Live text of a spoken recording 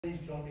Please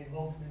join me in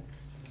welcoming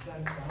to the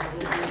stand for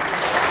Huddersfield.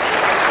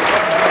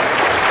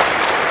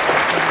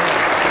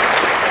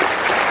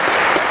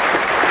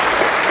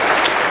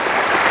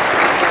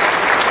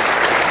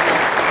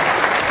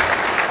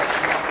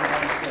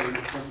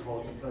 First of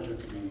all, it's a pleasure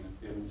to be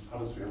in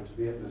Huddersfield, to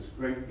be at this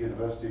great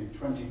university,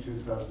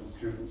 22,000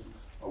 students,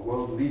 a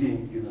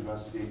world-leading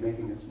university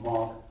making its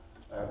mark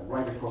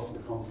right across the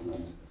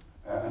continent,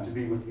 and to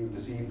be with you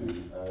this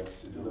evening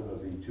to deliver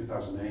the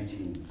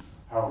 2018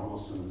 Harold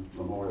Wilson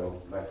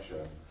Memorial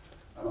Lecture.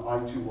 And I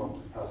too want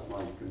to pass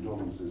my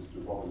condolences to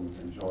Robin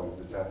and Joy at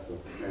the death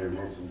of Mary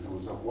Wilson, who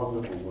was a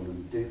wonderful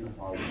woman,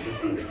 dignified,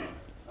 literate.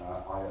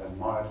 I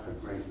admired her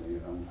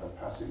greatly, and her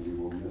passing we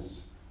will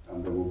miss.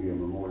 And there will be a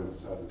memorial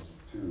service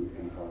too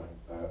in her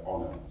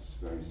honour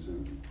very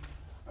soon.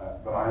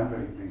 But I am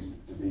very pleased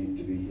to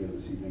be here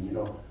this evening. You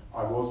know,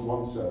 I was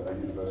once a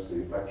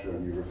university lecturer,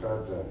 and you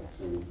referred to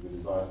the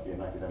desire to be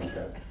an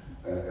academic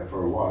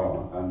for a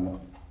while. And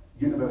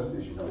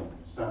universities, you know,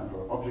 stand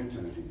for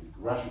objectivity,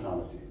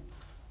 rationality,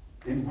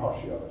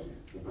 impartiality,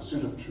 the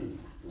pursuit of truth,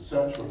 the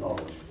search for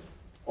knowledge,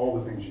 all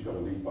the things you've got to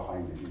leave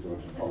behind if you go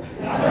into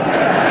politics.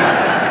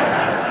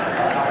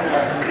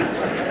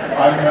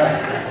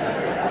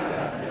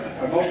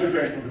 I'm also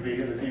grateful to be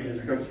here this evening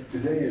because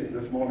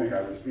this morning,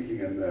 I was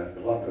speaking in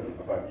London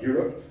about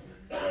Europe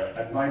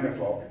at 9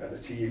 o'clock at the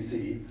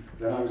TUC.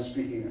 Then I was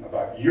speaking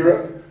about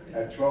Europe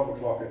at 12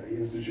 o'clock at the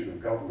Institute of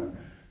Government.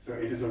 So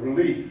it is a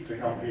relief to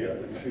come here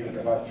and speak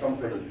about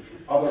something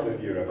other than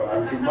Europe. And I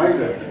was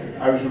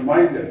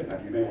reminded,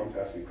 and you may want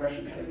to ask me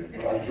questions about it,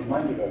 but I was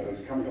reminded as I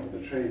was coming off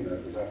the train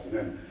this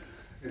afternoon,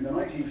 in the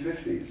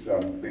 1950s,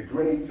 the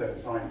great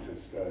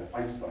scientist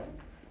Einstein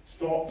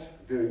stopped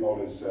doing all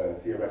his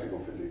theoretical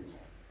physics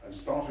and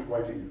started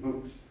writing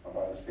books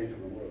about the state of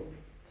the world.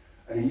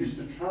 And he used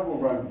to travel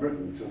around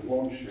Britain to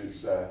launch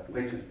his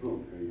latest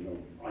book, you know,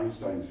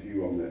 Einstein's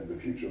view on the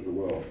future of the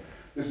world.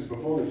 This is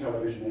before the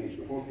television age,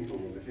 before people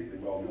were particularly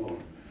well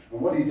known. And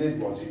what he did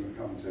was he would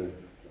come to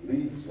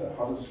Leeds,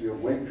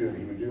 Huddersfield, Wakefield.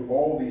 He would do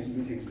all these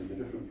meetings in the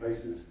different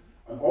places.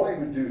 And all he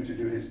would do to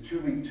do his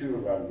 2-week tour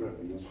around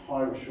Britain was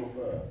hire a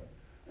chauffeur.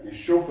 And his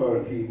chauffeur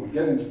and he would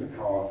get into the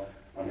car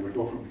and he would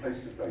go from place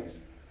to place.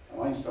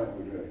 And Einstein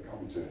would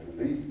come to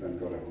Leeds, then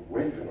go to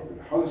Wakefield or go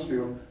to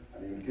Huddersfield,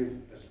 and he would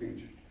give a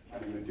speech.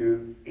 And he would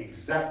do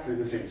exactly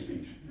the same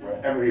speech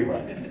wherever he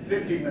went,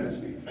 15-minute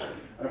speech.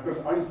 And of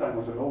course, Einstein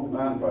was an old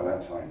man by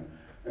that time.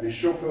 And his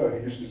chauffeur,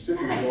 he used to sit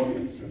in the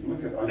audience and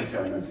look at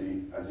Einstein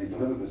as he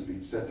delivered the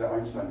speech, said to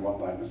Einstein one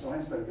night, "Mr.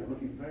 Einstein, you're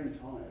looking very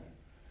tired.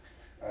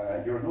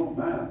 You're an old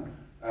man.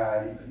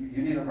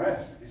 You need a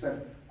rest." He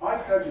said,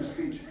 "I've heard your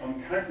speech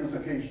on countless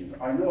occasions.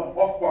 I know it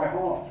off by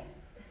heart.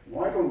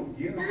 Why don't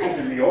you sit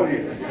in the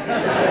audience and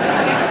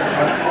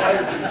I,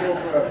 the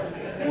chauffeur,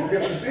 will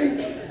give a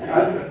speech?"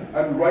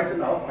 And right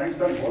enough,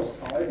 Einstein was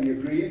tired, he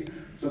agreed.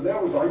 So there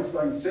was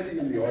Einstein sitting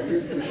in the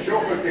audience, the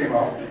chauffeur came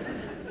up,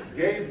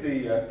 gave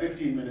the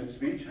 15-minute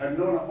speech, had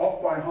known it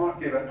off by heart,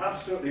 gave it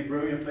absolutely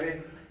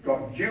brilliantly,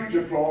 got huge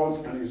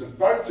applause, and he was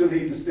about to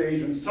leave the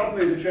stage, and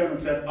suddenly the chairman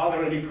said, "Are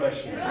there any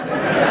questions?"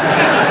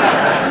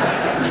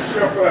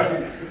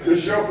 the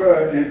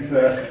chauffeur is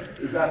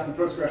asked the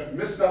first question,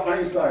 "Mr.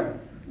 Einstein,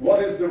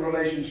 what is the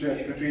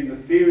relationship between the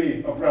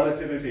theory of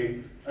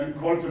relativity and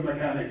quantum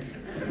mechanics?"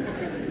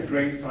 The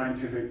great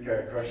scientific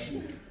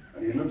question.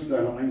 And he looks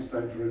down at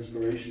Einstein for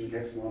inspiration,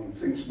 gets on and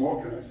thinks,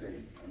 "What can I say?"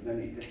 And then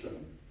he hits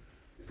him.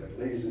 He said,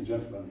 "Ladies and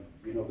gentlemen,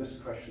 you know, this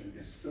question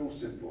is so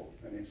simple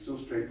and it's so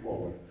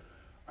straightforward.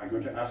 I'm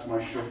going to ask my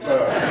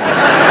chauffeur."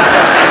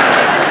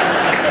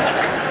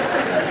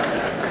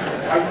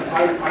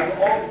 I'm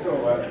also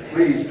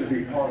pleased to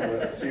be part of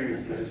a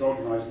series that is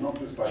organised not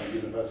just by the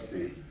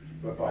university,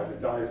 but by the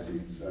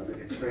diocese. And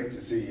it's great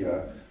to see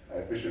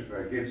Bishop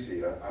Gibbs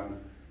here. And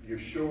you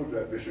showed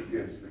Bishop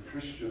Gibbs the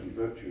Christian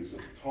virtues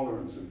of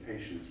tolerance and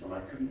patience when I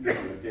couldn't give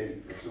you a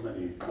date for so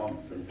many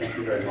months. And thank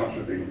you very much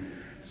for being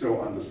so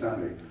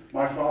understanding.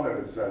 My father,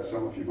 as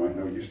some of you might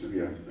know, used to be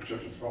a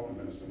Church of Scotland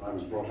minister, and I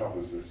was brought up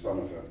as the son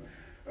of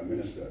a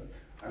minister.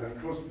 And of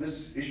course,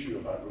 this issue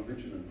about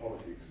religion and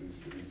politics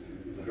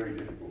is a very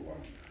difficult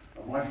one.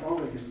 And my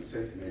father used to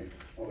say to me,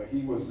 although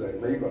he was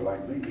Labour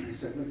like me, he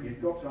said, "Look, you've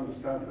got to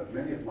understand that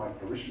many of my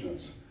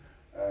parishioners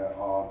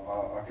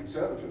are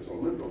conservatives or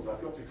liberals.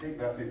 I've got to take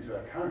that into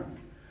account."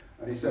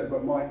 And he said,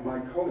 "But my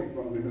colleague,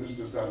 one of the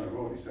ministers down the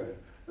road," he said,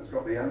 "has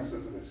got the answer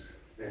to this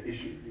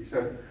issue." He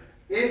said,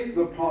 if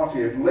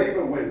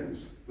Labour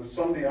wins the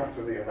Sunday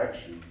after the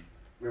election,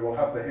 we will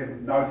have the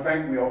hymn, "Now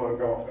thank we all our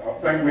God,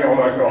 thank we all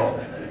our God."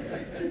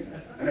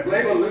 And if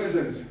Labour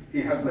loses,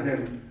 he has the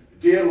hymn,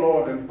 "Dear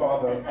Lord and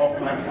Father of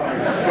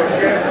mankind,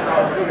 forgive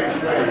our foolish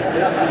ways."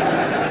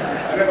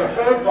 And if a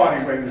third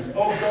party wins,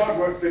 "Oh, God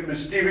works in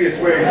mysterious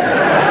ways."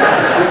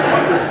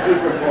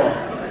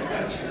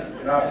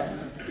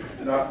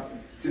 Now,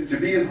 to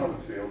be in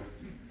Huddersfield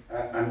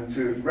and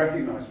to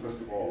recognise, first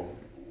of all,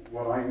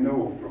 what I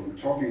know from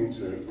talking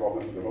to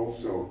Robin, but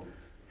also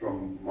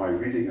from my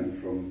reading and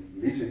from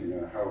meeting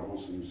Harold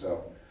Wilson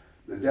himself,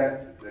 the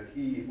debt that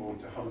he owed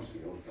to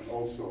Huddersfield, and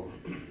also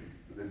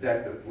the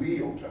debt that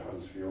we owe to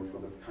Huddersfield for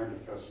the kind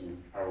of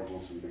person Harold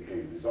Wilson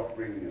became. His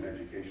upbringing and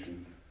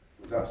education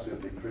was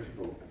absolutely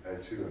critical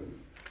to him.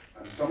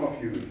 And some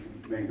of you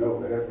may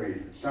know that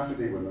every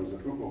Saturday when there was a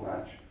football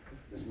match,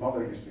 his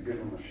mother used to give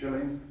him a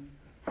shilling.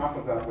 Half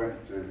of that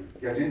went to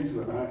get into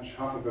the match,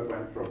 half of it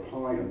went for a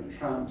pie and the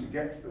tram to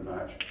get to the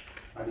match.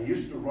 And he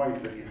used to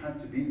write that he had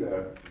to be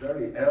there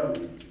very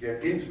early to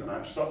get into the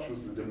match, such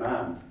was the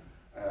demand.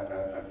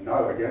 And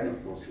now again,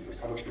 of course, because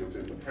Huddersfield's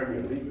in the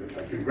Premier League, which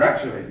I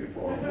congratulate you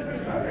for,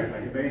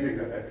 an amazing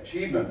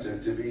achievement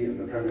to be in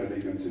the Premier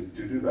League and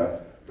to do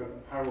that. But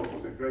Harold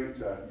was a great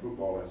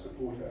football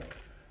supporter.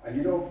 And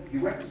you know, he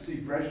went to see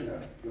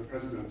Brezhnev, the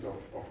president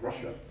of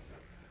Russia,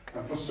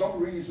 and for some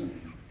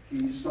reason,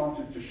 he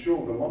started to show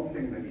the one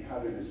thing that he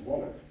had in his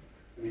wallet.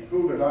 And he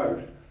pulled it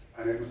out,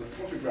 and it was a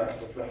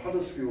photograph of the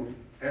Huddersfield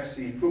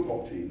FC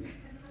football team,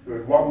 who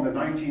had won the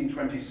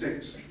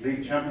 1926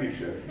 League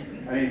Championship,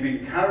 and he'd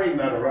been carrying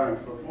that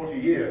around for 40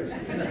 years in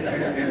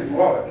his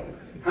wallet.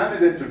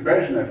 Handed it to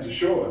Brezhnev to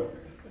show it.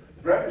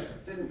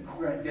 Brezhnev didn't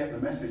quite get the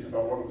message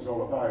about what it was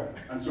all about,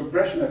 and so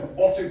Brezhnev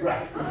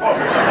autographed the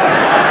photograph.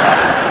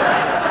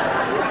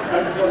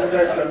 And for the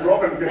next, and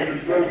Robin gave the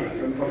presents,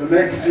 and for the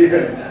next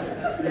years,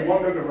 he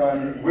wandered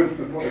around with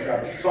the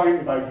photograph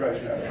signed by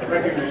Brezhnev, a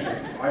recognition,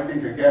 I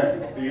think,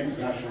 again, of the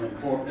international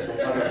importance of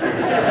Huddersfield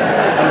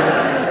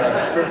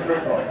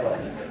Football Club.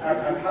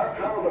 And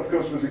Harold, of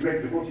course, was a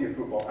great devotee of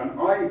football, and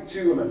I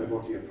too am a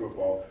devotee of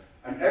football.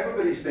 And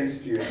everybody says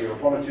to you, you're a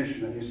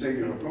politician, and you say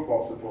you're a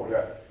football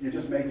supporter, you're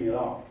just making it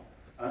up.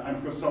 And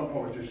of course, some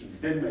politicians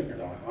did make it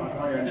up.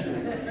 I'm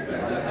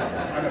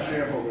a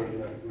shareholder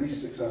in the least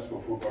successful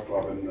football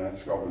club in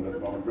Scotland at the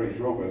moment, Rt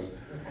Rovers,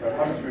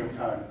 Huddersfield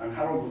Town. And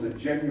Harold was a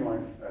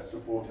genuine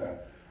supporter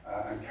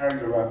and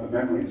carried around the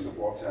memories of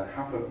what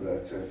happened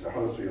to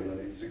Huddersfield and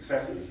its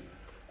successes,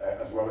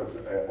 as well as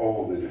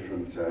all the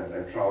different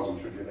trials and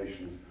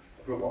tribulations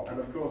of football. And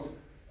of course,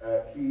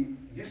 he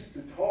used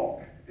to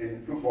talk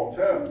in football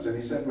terms, and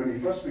he said when he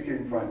first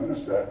became Prime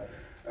Minister,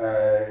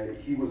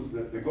 he was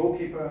the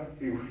goalkeeper,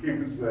 he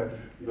was the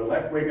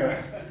left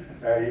winger,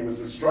 he was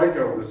the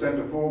striker or the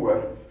centre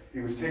forward, he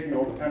was taking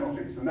all the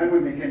penalties. And then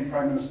when he became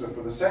Prime Minister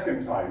for the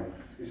second time,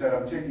 he said,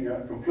 I'm taking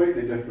a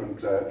completely different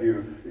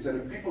view. He said,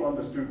 if people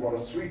understood what a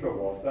sweeper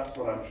was, that's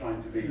what I'm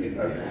trying to be.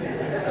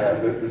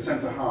 The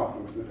centre half,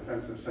 it was the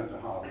defensive centre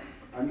half.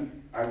 And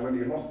when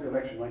he lost the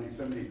election in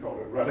 1970, he called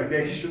it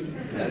relegation.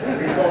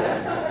 He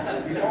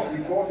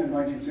thought in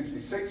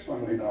 1966,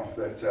 funnily enough,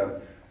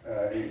 that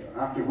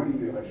after winning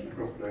the election, of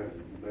course, the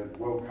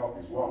World Cup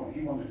is won, he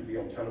wanted to be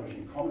on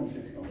television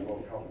commentating on the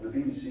World Cup. And the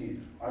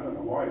BBC, I don't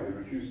know why, they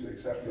refused to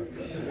accept it.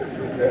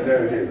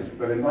 There it is.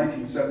 But in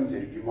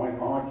 1970, you might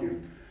argue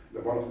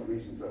that one of the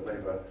reasons that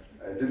Labour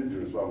didn't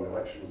do as well in the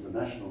election was the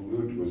national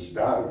mood was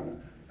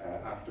down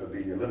after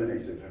being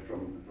eliminated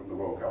from the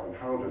World Cup. And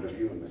Harold had a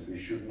view on this. They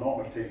should not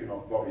have taken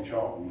off Bobby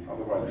Charlton,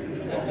 otherwise they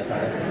would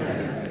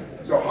have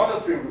won. So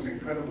Huddersfield was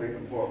incredibly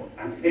important,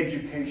 and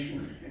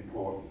education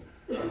important.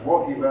 And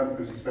what he learned,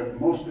 because he spent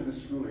most of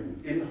his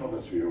schooling in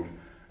Huddersfield,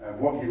 and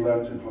what he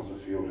learned in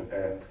Huddersfield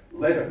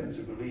led him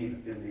to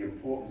believe in the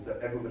importance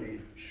that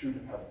everybody should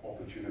have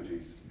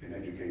opportunities in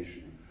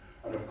education.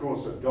 And of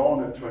course, at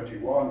dawn at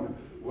 21,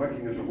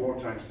 working as a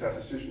wartime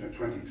statistician at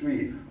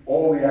 23,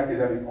 all the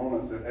academic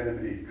honours that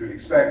anybody could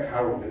expect,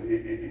 Harold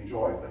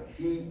enjoyed. But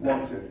he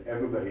wanted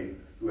everybody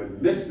who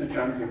had missed the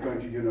chance of going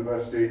to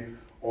university,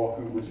 or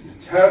who was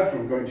deterred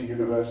from going to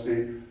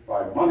university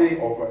by money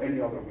or for any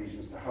other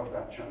reasons, to have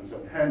that chance.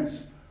 And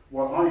hence,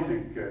 what I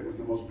think was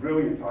the most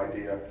brilliant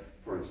idea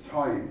for its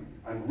time,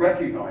 and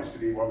recognised to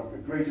be one of the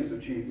greatest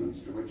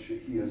achievements with which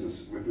he is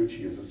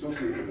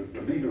associated as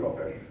the leader of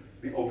it,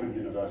 the Open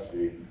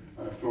University.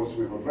 And of course,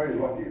 we were very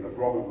lucky that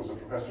Robin was a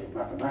professor of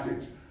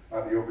mathematics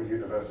at the Open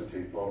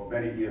University for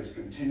many years,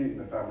 continuing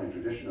the family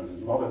tradition, as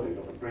his mother did,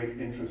 of a great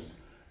interest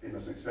in the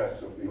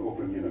success of the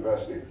Open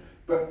University.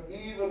 But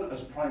even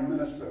as Prime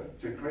Minister,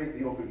 to create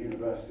the Open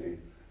University,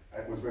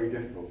 it was very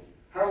difficult.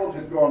 Harold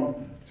had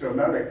gone to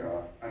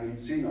America, and he'd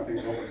seen, I think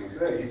Robin was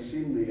there, he'd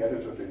seen the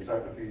editor of the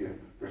Encyclopedia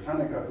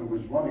Britannica, who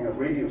was running a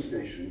radio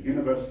station,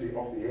 University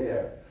of the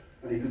Air,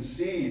 and he could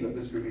see that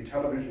this could be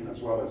television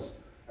as well as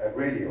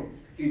radio.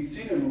 He'd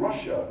seen in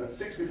Russia that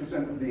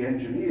 60% of the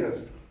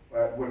engineers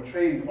were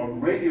trained on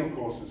radio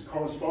courses,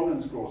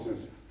 correspondence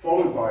courses,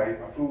 followed by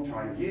a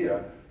full-time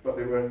year, but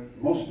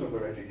most of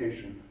their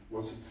education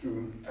was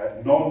through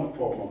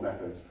non-formal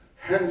methods.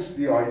 Hence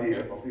the idea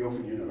of the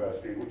Open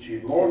University, which he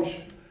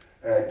launched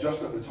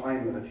just at the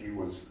time that he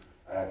was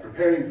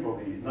preparing for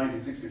the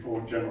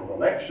 1964 general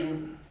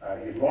election.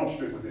 He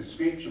launched it with his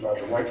speech about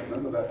the white,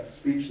 remember that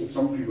speech that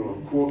some people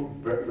have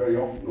quoted very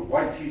often, the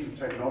white heat of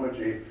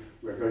technology.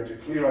 We're going to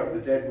clear out the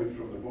deadwood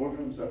from the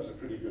boardrooms. That was a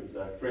pretty good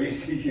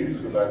phrase he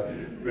used about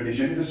British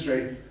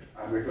industry.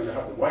 And we're going to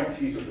have the white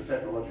heat of the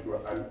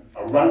technological, and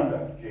around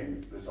that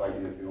came this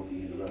idea of the Open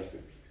University.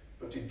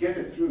 But to get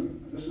it through,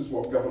 and this is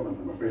what government,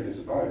 I'm afraid, is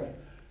about,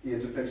 he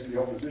had to face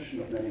the opposition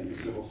of many in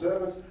the civil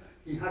service.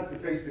 He had to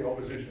face the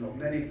opposition of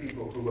many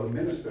people who were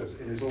ministers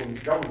in his own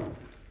government,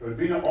 who had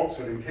been at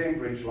Oxford and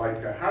Cambridge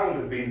like Harold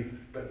had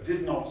been, but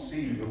did not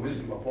see the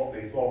wisdom of what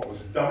they thought was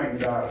dumbing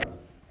down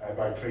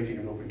by creating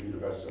an open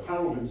university. So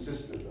Harold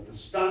insisted that the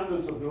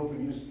standards of the open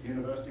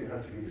university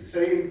had to be the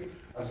same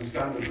as the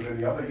standards of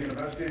any other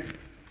university.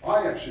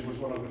 I actually was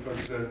one of the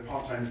first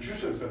part-time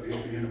tutors at the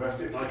Open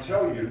University, and I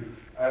tell you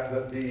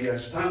that the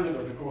standard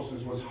of the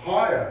courses was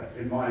higher,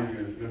 in my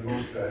view, than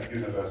most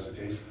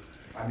universities,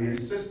 and he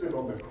insisted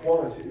on the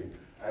quality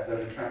that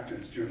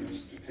attracted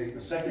students to take the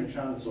second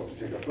chance or to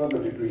take a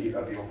further degree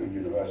at the Open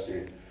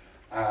University,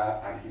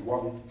 and he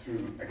won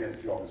through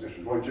against the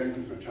opposition. Lloyd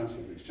Jenkins was Chancellor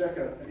of the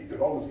Exchequer, and he could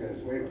always get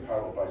his way with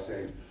Harold by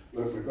saying,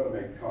 look, we've got to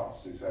make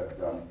cuts. He said,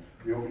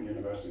 the Open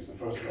University is the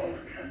first one,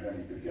 and then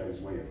he could get his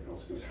way, of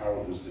course, because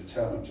Harold was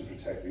determined to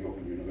protect the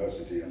Open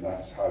University, and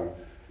that's how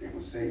it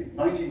was saved.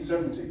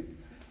 1970,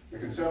 the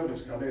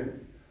Conservatives come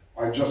in.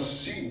 I've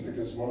just seen,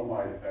 because one of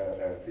my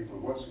people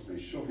who works with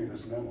me showed me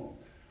this memo.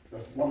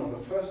 One of the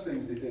first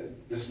things they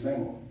did, this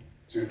memo,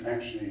 to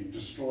actually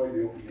destroy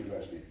the Open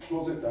University,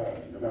 close it down.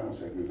 And the memo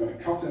said, we're going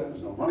to cut it,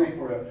 there's no money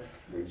for it,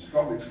 we're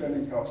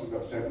extending cuts, we've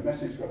got to send a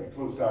message, got to be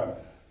closed down.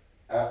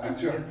 And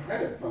to her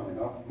credit, funnily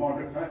enough,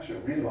 Margaret Thatcher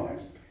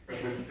realised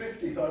that with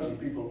 50,000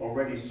 people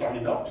already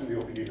signed up to the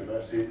Open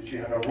University, she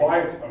had a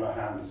riot on her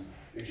hands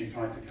if she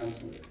tried to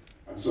cancel it.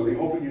 And so the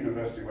Open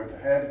University went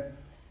ahead,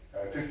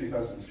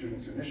 50,000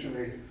 students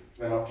initially,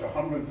 then up to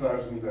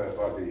 100,000 by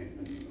the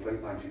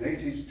late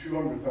 1980s,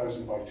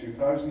 200,000 by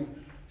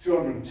 2000,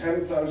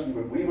 210,000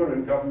 when we were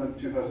in government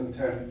in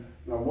 2010.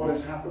 Now what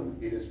has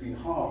happened? It has been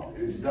halved.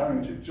 It is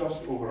down to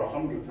just over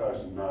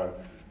 100,000 now.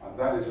 And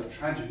that is a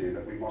tragedy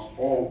that we must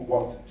all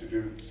want to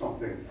do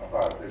something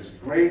about. This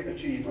great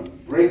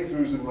achievement,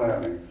 breakthroughs in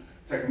learning,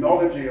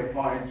 technology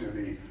applied to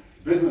the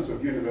business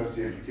of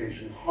university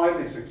education,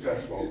 highly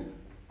successful,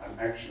 and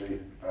actually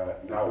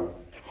now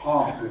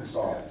halved in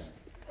size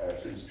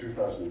since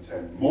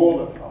 2010,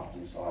 more than halved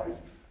in size,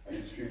 and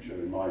its future,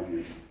 in my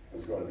view,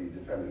 has got to be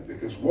defended.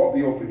 Because what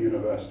the Open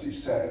University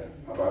said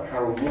about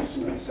Harold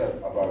Wilson and said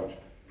about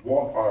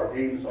what our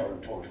aims are in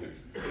politics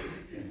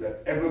is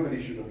that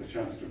everybody should have the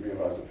chance to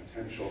realize the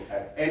potential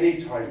at any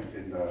time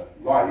in their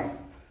life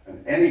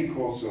and any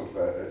course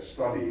of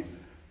study,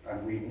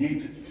 and we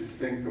need to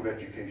think of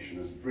education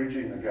as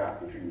bridging the gap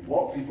between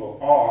what people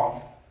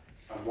are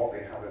and what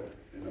they have it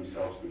in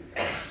themselves to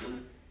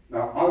become.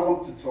 Now, I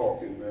want to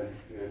talk in the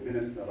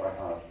minutes that I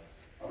have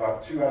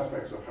about two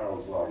aspects of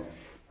Harold's life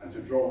and to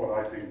draw what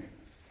I think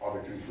are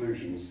the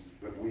conclusions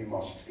that we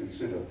must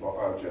consider for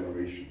our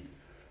generation.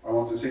 I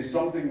want to say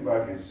something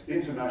about his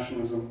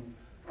internationalism,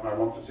 and I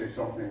want to say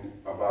something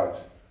about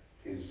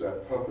his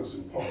purpose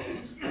in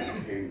politics when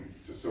it came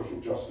to social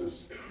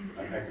justice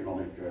and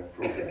economic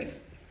progress.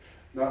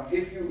 Now,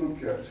 if you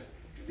look at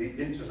the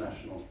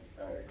international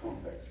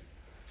context,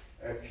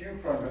 few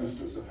prime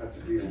ministers have had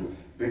to deal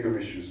with bigger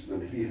issues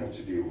than he had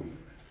to deal with.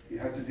 He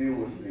had to deal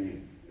with the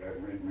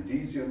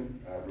Rhodesian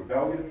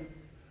rebellion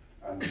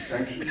and the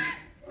sanctions,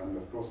 and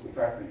of course the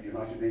fact that the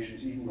United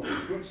Nations, even when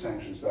we put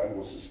sanctions down,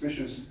 was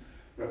suspicious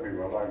that we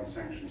were allowing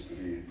sanctions to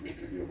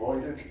be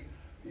avoided.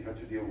 He had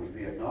to deal with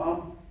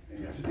Vietnam, and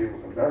he had to deal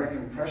with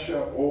American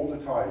pressure all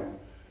the time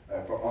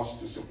for us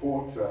to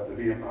support the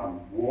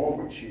Vietnam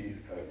War, which he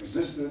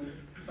resisted.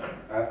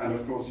 And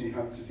of course he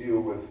had to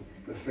deal with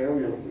the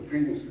failure of the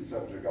previous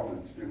Conservative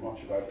government to do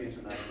much about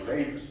international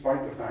aid,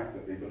 despite the fact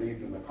that they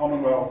believed in the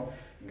Commonwealth,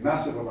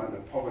 massive amount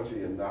of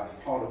poverty in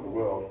that part of the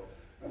world.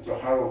 And so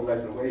Harold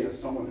led the way as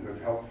someone who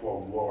had helped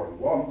form War and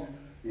Want.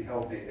 He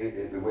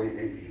led the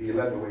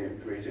way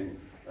in creating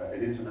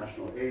an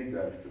international aid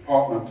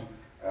department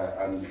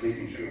and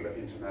making sure that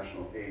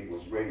international aid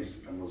was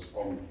raised and was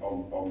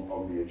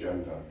on the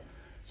agenda.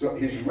 So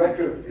his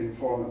record in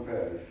foreign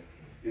affairs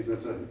is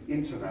as an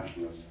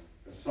internationalist,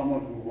 as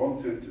someone who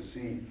wanted to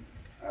see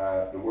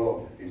the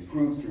world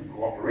improve through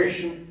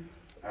cooperation,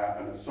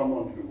 and as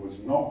someone who was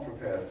not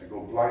prepared to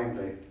go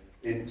blindly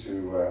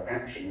into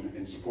action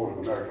in support of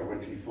America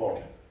when he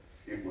thought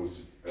it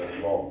was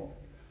wrong.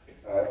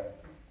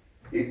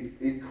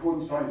 It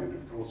coincided,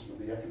 of course,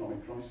 with the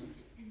economic crisis,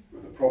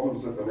 with the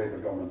problems that the Labour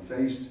government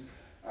faced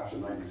after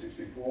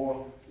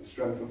 1964, the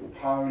strength of the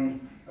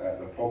pound,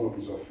 the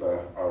problems of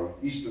our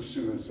East of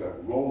Suez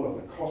role and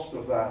the cost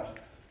of that,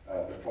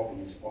 the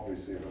problems,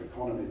 obviously, of an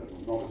economy that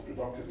was not as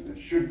productive as it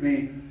should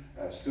be,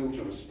 still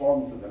to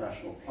respond to the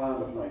National Plan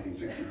of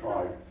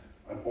 1965,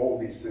 and all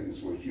these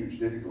things were huge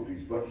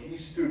difficulties. But he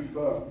stood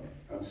firm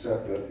and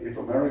said that if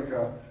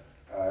America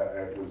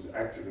was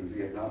active in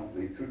Vietnam,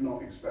 they could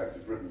not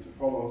expect Britain to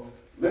follow.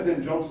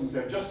 Lyndon Johnson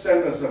said, just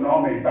send us an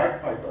army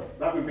bagpiper,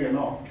 that would be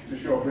enough to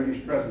show a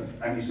British presence.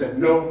 And he said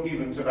no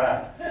even to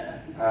that.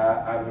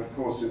 And of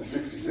course in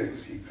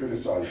 '66 he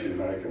criticised the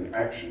American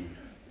action,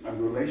 and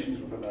relations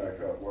with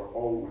America were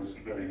always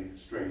very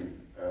strained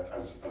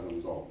as a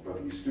result.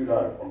 But he stood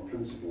out on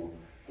principle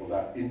for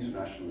that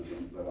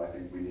internationalism that I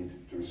think we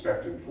need to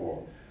respect him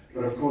for.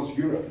 But of course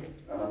Europe,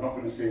 and I'm not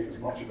going to say as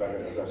much about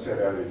it as I've said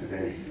earlier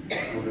today,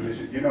 was an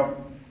issue. You know,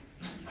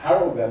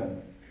 Harold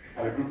then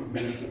had a group of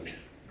ministers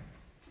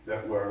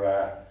that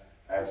were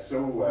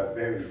so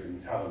varied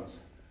in talent,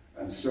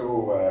 and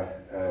so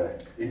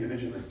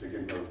individualistic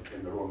in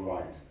their own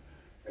right.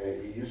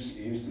 He used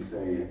to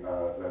say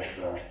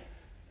that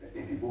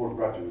if he bore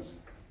grudges,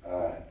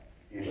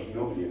 he'd have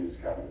nobody in his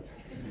cabinet.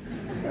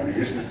 And he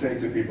used to say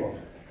to people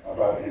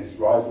about his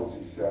rivals,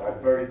 he said, "I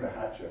buried the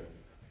hatchet,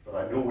 but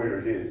I know where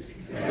it is."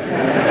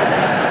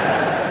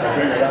 I'll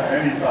bring it out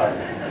any time.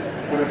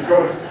 But of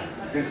course,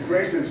 his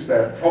greatest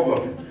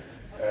problem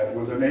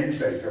was a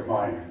namesake of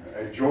mine,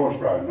 George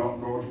Brown, not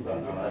Gordon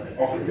Brown.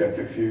 I often get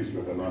confused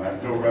with him, and I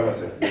have no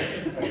relative.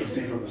 And you'll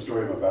see from the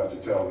story I'm about to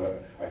tell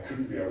that I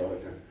couldn't be a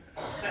relative.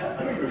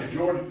 And of course,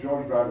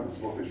 George Brown was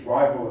both his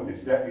rival and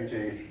his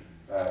deputy.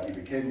 He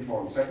became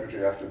Foreign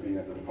Secretary after being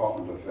at the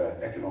Department of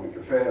Economic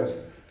Affairs.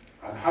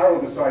 And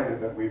Harold decided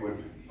that we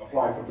would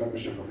apply for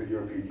membership of the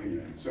European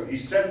Union. So he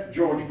sent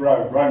George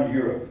Brown around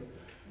Europe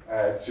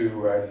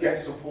to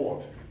get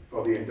support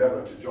for the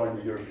endeavour to join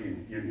the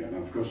European Union.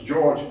 And of course,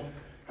 George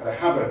had a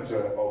habit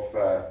of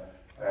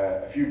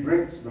a few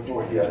drinks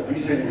before he had a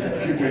meeting, a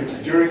few drinks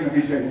during the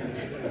meeting,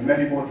 and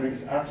many more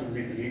drinks after the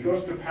meeting. He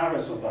goes to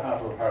Paris on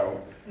behalf of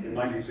Harold in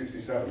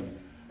 1967,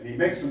 and he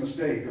makes the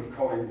mistake of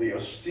calling the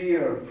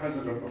austere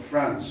President of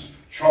France,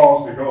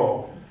 Charles de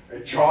Gaulle,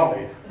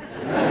 Charlie.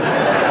 It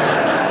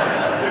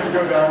didn't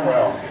go down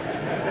well.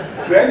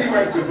 Then he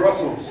went to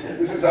Brussels.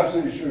 This is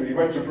absolutely true. He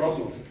went to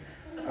Brussels.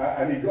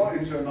 And he got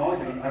into an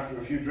argument after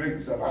a few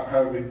drinks about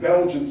how the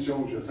Belgian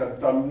soldiers had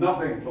done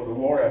nothing for the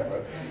war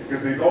effort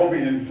because they'd all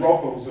been in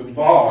brothels and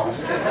bars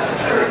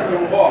during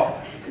the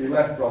war. He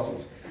left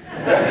Brussels.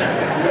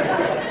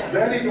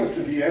 Then he goes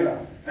to Vienna,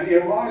 and he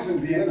arrives in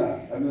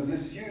Vienna, and there's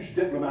this huge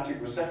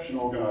diplomatic reception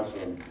organised for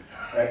him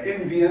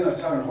in Vienna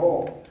Town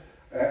Hall.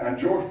 And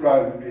George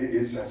Brown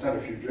has had a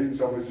few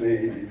drinks, obviously.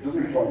 He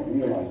doesn't quite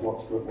realise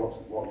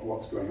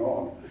what's going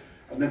on.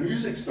 And the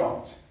music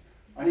starts.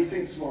 And he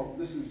thinks, well,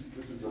 this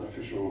is an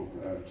official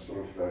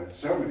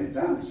ceremony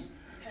dance.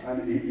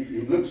 And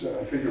he looks at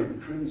a figure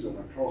in crimson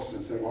across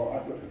and says, well,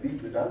 I've got to lead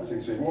the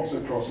dancing. So he walks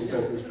across and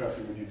says to this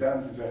person, would you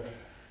dance? He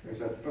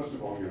said, first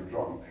of all, you're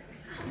drunk.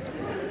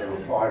 The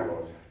reply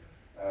was.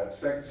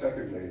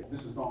 Secondly,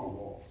 this is not a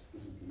waltz,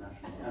 this is the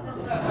national anthem.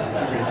 You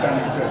should be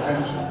standing to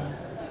attention.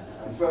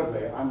 And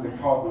thirdly, I'm the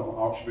Cardinal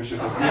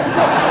Archbishop of Vienna.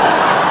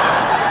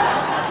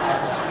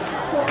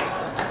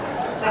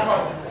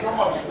 So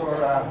much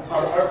for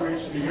our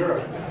outreach to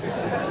Europe.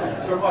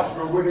 So much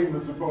for winning the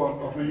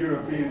support of the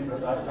Europeans at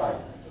that time.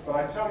 But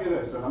I tell you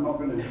this, and I'm not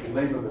going to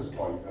labour this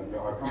point, and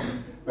I'll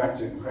come back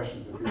to it in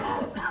questions if you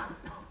want.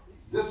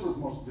 This was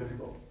most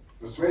difficult.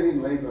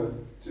 Persuading Labour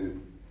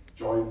to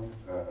join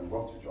and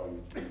want to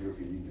join the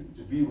European Union,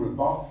 to be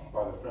rebuffed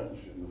by the French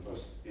in the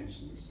first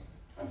instance,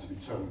 and to be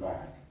turned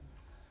back.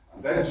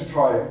 And then to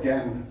try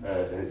again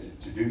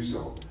to do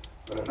so.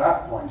 But at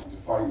that point, to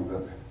find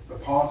that the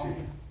party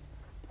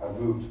had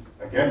moved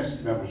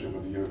against membership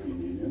of the European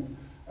Union,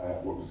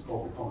 what was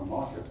called the Common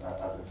Market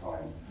at the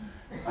time.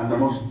 And the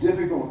most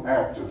difficult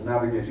act of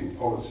navigating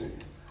policy.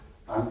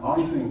 And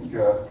I think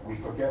we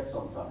forget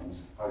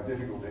sometimes how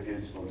difficult it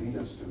is for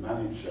leaders to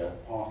manage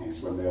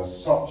parties when they are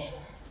such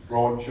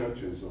broad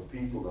churches of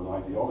people and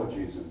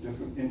ideologies and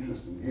different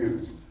interests and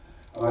views.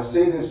 And I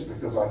say this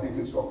because I think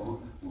it's got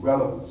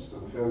relevance to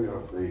the failure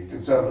of the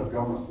Conservative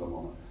government at the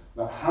moment,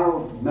 that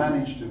Harold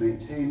managed to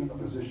maintain a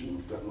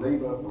position that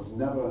Labour was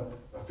never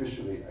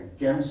officially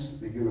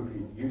against the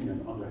European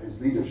Union under his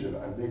leadership,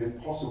 and made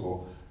it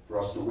possible for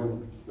us to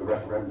win the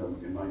referendum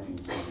in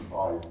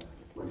 1975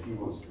 when he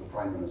was the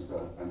Prime Minister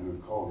and who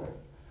had called it.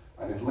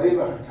 And if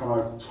Labour had come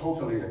out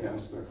totally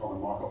against the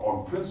common market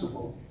on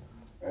principle,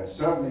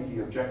 certainly he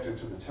objected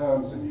to the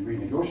terms and he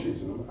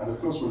renegotiated them. And of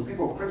course, when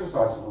people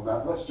criticise him on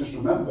that, let's just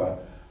remember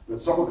that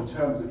some of the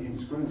terms that he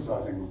was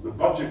criticising was the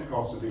budget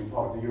cost of being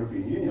part of the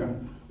European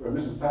Union, where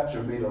Mrs.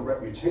 Thatcher made a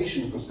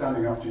reputation for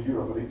standing up to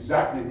Europe on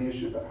exactly the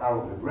issue that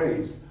Harold had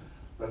raised.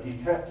 But he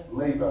kept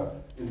Labour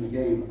in the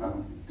game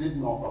and did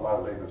not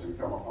allow Labour to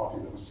become a party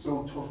that was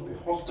so totally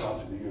hostile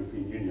to the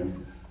European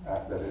Union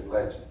that it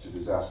led to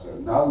disaster.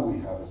 Now we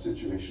have a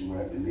situation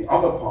where in the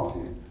other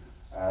party,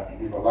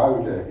 we've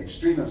allowed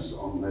extremists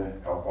on the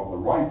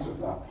right of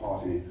that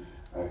party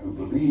who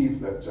believe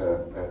that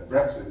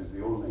Brexit is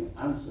the only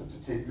answer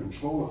to take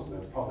control of the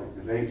public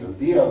debate. And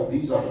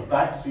these are the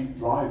backseat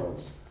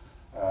drivers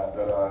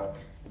that are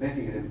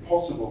making it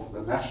impossible for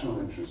the national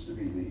interest to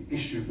be the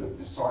issue that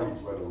decides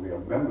whether we are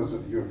members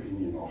of the European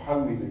Union or how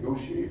we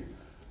negotiate,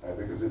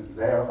 because it's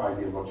their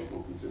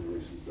ideological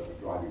considerations that are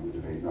driving the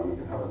debate. Now, we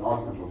can have an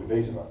argument or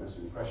debate about this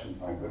in question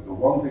time, but the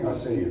one thing I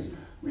say is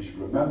we should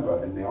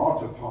remember in the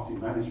art of party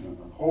management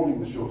and holding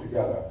the show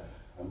together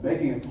and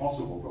making it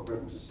possible for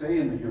Britain to stay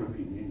in the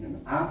European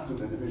Union after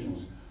the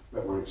divisions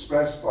that were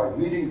expressed by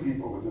leading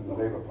people within the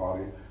Labour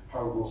Party,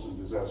 Harold Wilson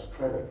deserves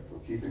credit for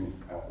keeping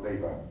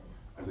Labour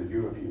as a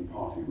European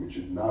party, which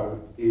it now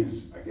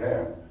is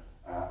again,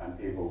 and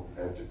able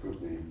to put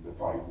the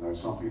fight. Now,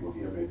 some people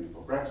here may be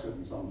for Brexit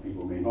and some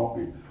people may not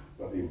be,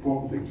 but the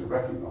important thing to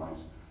recognise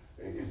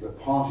is that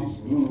parties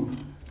move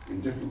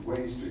in different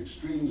ways to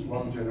extremes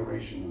one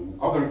generation and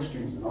other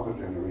extremes in other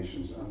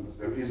generations, and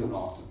there is an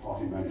art to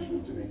party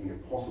management to making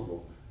it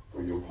possible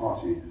for your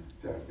party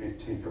to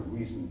take a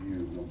reasoned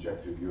view, an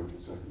objective view of the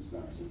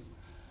circumstances.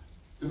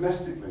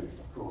 Domestically,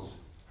 of course,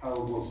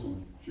 Harold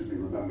Wilson should be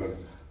remembered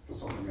for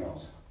something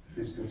else.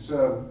 His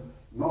concern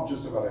not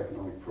just about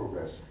economic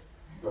progress,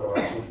 but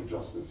about social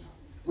justice.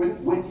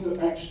 When you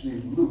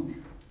actually look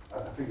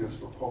at the figures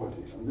for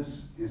poverty, and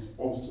this is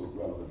also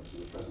relevant to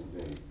the present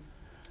day,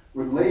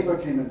 when Labour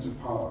came into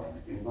power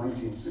in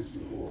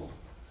 1964,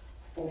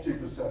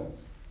 40%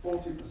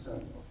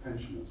 of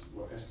pensioners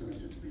were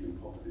estimated to be in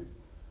poverty.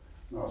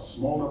 Now, a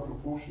smaller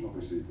proportion,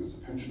 obviously, because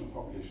the pensioner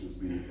population has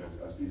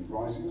been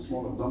rising, a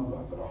smaller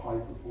number, but a high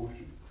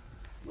proportion.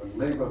 When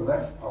Labour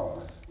left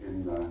power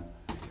in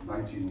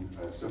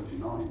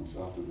 1979,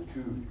 so after the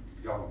coup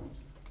government,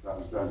 that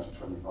was down to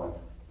 25%.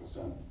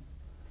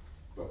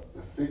 But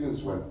the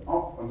figures went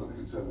up under the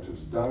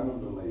Conservatives, down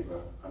under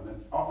Labour, and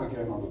then up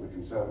again under the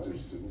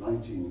Conservatives to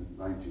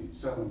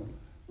 1997,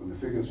 when the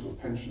figures for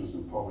pensioners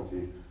in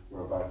poverty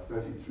were about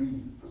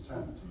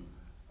 33%.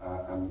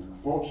 And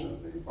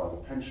fortunately, by the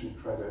pension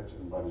credit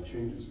and by the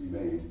changes we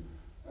made,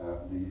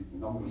 the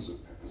numbers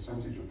of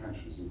percentage of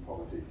pensioners in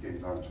poverty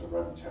came down to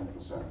around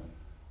 10%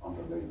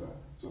 under Labour.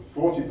 So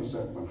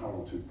 40% when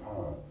Harold took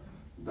power,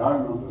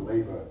 down under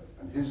Labour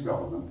and his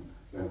government,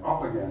 then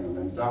up again and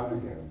then down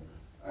again.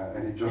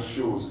 And it just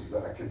shows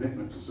that a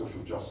commitment to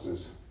social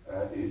justice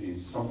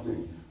is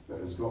something that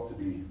has got to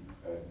be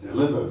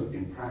delivered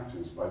in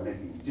practice by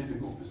making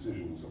difficult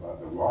decisions about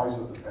the rise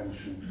of the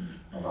pension,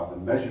 about the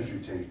measures you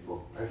take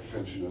for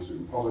pensioners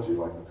in poverty,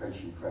 like the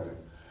pension credit.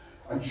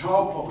 And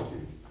child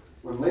poverty.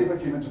 When Labour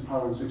came into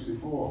power in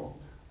 '64,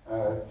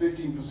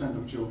 15%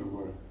 of children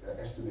were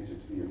estimated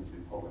to be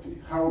in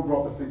poverty. Harold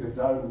brought the figure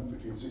down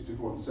between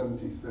 '64 and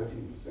 70,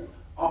 13%.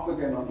 Up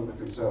again under the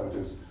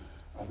Conservatives,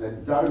 and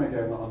then down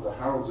again under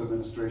Harold's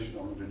administration,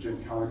 under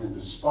Jim Callaghan,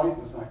 despite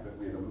the fact that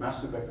we had a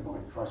massive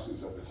economic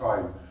crisis at the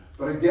time.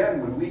 But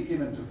again, when we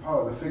came into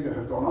power, the figure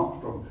had gone up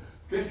from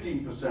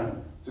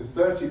 15% to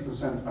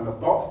 30% and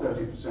above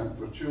 30%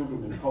 for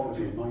children in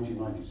poverty in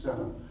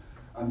 1997.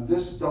 And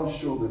this does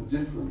show the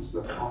difference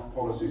that our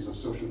policies of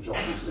social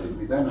justice made.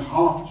 We then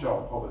halved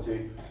child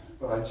poverty,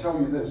 but I tell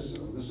you this,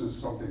 and this is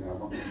something I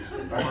want to just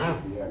come back to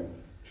at the end,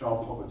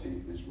 child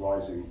poverty is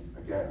rising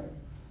again.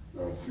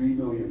 There are 3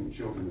 million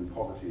children in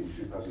poverty in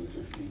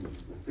 2015.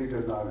 The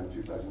figure now in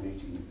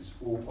 2018 is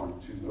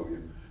 4.2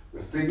 million.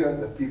 The figure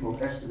that people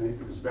estimate,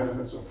 because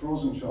benefits are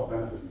frozen, child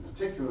benefit in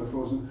particular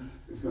frozen,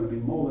 is going to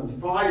be more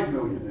than 5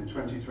 million in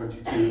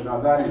 2022. Now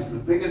that is the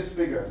biggest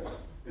figure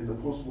in the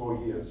post-war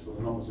years for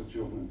the numbers of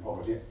children in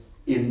poverty.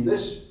 In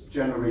this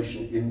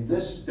generation, in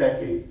this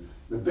decade,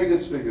 the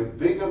biggest figure,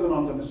 bigger than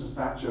under Mrs.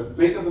 Thatcher,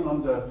 bigger than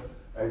under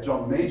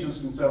John Major's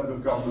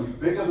Conservative government,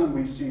 bigger than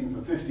we've seen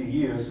for 50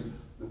 years,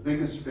 the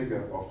biggest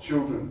figure of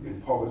children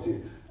in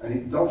poverty. And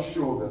it does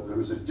show that there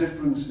is a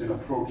difference in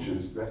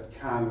approaches that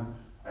can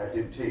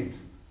dictate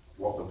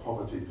what the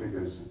poverty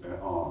figures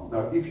are.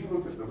 Now, if you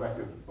look at the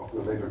record of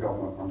the Labour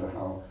government under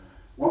Harold,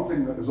 one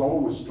thing that has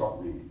always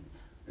struck me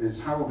is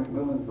Harold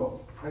Macmillan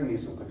got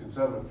praise as the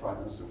Conservative Prime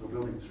Minister for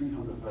building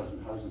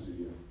 300,000 houses a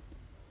year.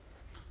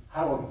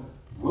 Harold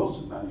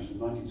Wilson managed in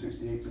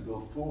 1968 to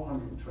build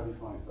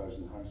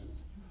 425,000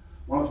 houses.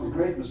 One of the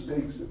great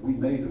mistakes that we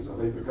made as a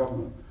Labour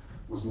government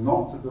was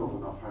not to build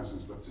enough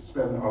houses, but to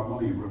spend our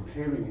money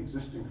repairing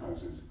existing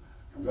houses.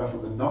 And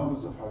therefore the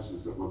numbers of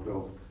houses that were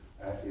built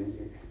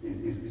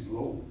is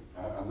low.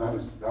 And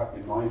that,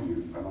 in my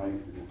view, and I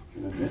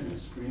can admit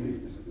this freely,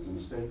 is a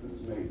mistake that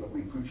was made. But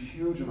we put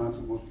huge amounts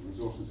of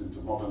resources into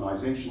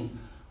modernisation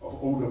of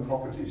older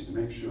properties to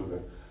make sure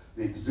that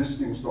the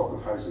existing stock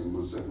of housing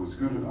was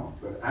good enough,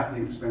 but at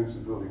the expense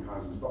of building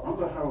houses. But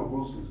under Harold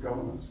Wilson's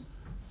governance,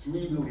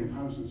 3 million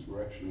houses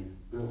were actually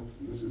built.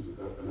 And this is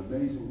an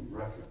amazing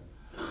record.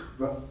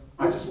 But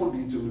I just want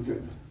you to look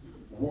at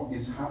what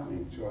is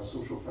happening to our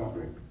social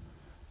fabric.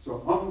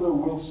 So under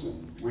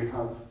Wilson, we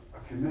have a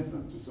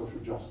commitment to social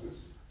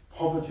justice.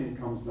 Poverty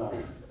comes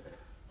down.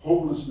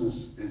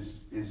 Homelessness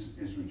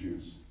is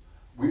reduced.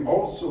 We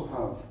also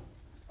have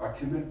a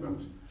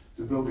commitment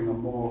to building a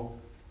more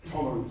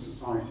tolerant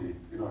society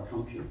in our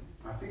country.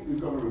 I think we've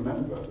got to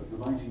remember that the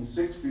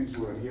 1960s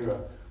were an era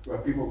where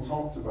people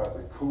talked about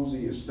the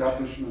cosy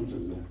establishment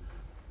and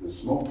the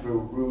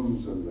smoke-filled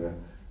rooms and the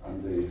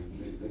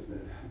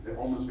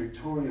almost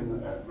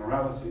Victorian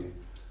morality.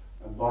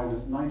 And by the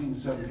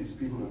 1970s,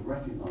 people had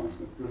recognized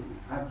that Britain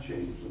had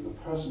changed, and the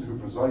person who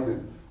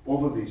presided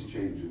over these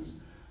changes,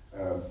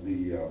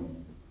 the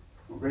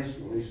race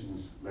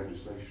relations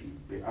legislation,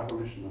 the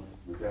abolition of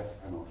the death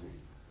penalty,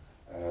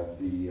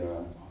 the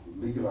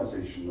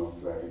legalization of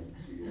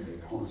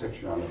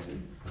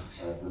homosexuality,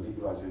 the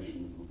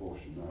legalization of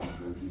abortion. Now,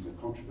 these are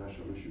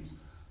controversial issues,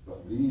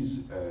 but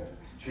these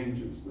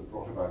changes that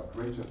brought about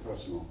greater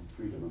personal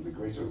freedom and the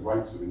greater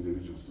rights of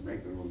individuals to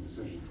make their own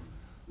decisions,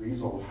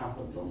 these all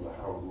happened under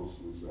Harold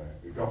Wilson's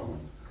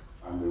government.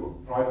 And they were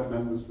private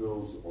members'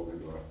 bills, or they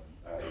were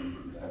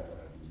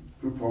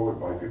put forward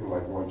by people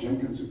like Roy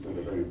Jenkins, who played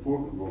a very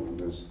important role in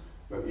this,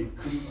 but it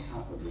couldn't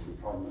happen if the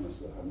Prime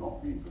Minister had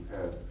not been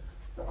prepared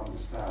to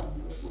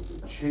understand that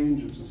with the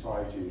change of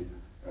society,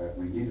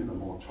 we needed a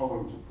more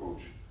tolerant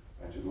approach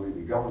to the way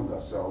we governed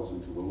ourselves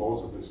and to the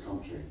laws of this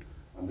country,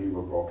 and they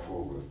were brought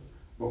forward.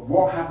 But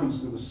what happens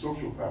to the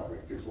social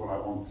fabric is what I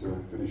want to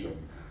finish on.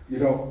 You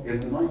know, in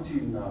the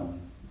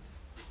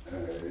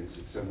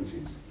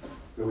 1970s,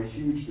 there were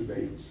huge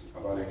debates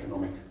about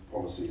economic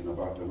policy and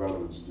about the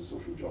relevance to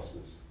social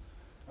justice.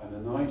 And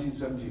in the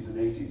 1970s and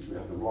 80s, we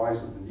had the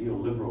rise of the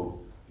neoliberal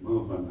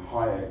movement,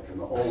 Hayek,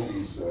 and all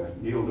these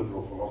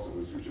neoliberal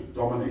philosophers which have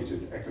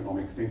dominated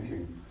economic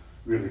thinking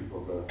really for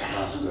the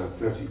last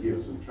 30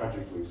 years, and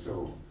tragically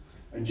so.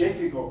 And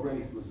J.K.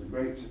 Galbraith was the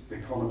great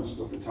economist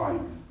of the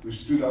time who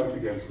stood out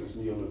against this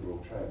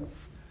neoliberal trend.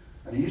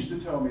 And he used to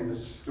tell me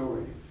this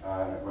story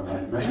when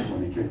I met him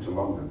when he came to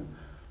London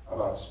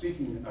about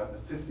speaking at the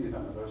 50th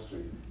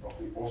anniversary of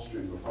the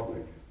Austrian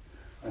Republic.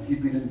 And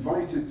he'd been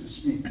invited to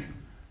speak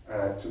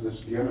to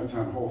this Vienna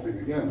Town Hall thing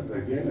again, the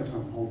Vienna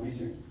Town Hall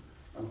meeting.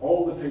 And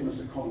all the famous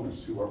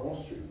economists who were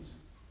Austrians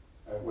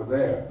were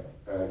there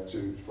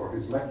for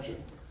his lecture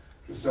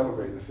to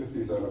celebrate the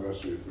 50th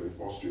anniversary of the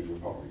Austrian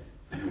Republic.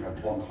 You had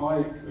von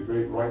Hayek, the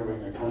great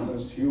right-wing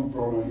economist, Hugh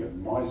Bronner, you had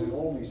Mises,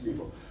 all these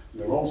people.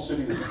 And they were all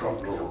sitting in the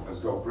front row as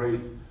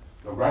Galbraith,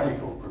 the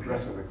radical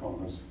progressive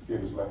economist, gave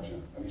his lecture.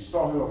 And he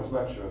started off his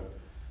lecture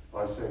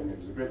by saying it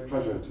was a great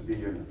pleasure to be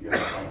in Vienna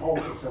Town Hall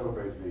to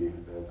celebrate the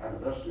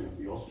anniversary of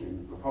the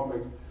Austrian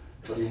Republic.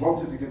 But he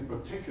wanted to give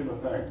particular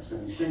thanks,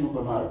 and he singled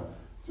them out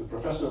to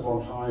Professor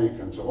von Hayek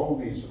and to all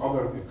these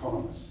other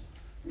economists.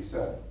 He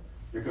said,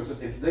 because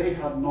if they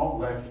had not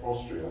left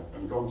Austria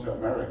and gone to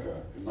America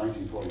in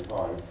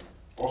 1945,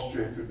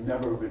 Austria could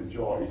never have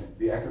enjoyed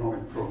the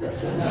economic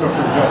progress and social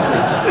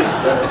justice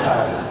that it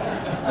had.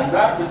 And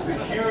that was the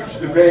huge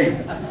debate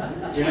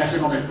in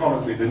economic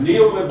policy. The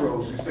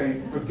neoliberals who say,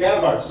 forget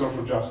about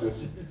social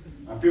justice,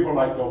 and people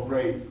like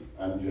Galbraith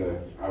and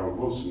Harold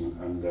Wilson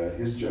and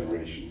his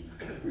generation,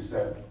 who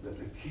said that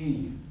the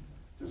key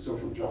to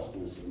social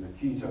justice and the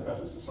key to a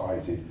better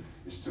society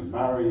is to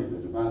marry the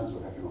demands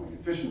of economic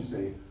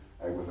efficiency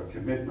with a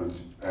commitment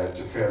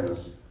to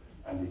fairness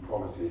and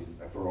equality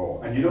for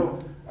all. And you know,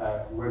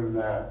 when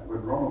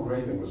Ronald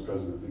Reagan was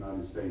President of the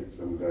United States,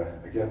 and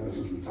again this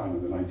was the time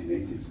of the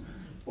 1980s,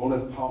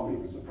 Olof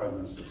Palme was the Prime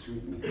Minister of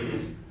Sweden.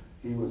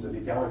 He was an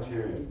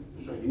egalitarian,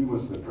 so he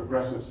was the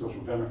progressive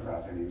social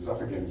democrat, and he was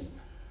up against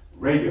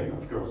Reagan,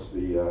 of course,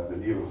 the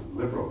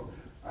neoliberal.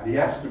 And he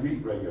asked to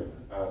meet Reagan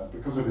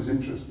because of his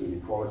interest in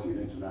equality and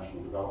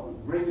international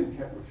development. Reagan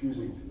kept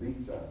refusing to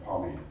meet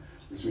Palme,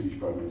 the Swedish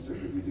Prime Minister,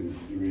 because he didn't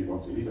really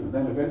want to meet him. And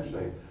then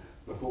eventually,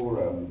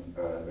 before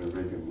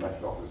Reagan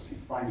left office, he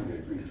finally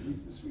agreed to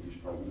meet the Swedish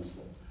Prime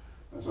Minister.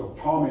 And so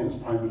Palme, as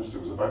Prime Minister,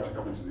 was about to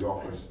come into the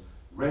office.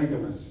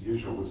 Reagan, as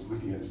usual, was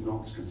looking at his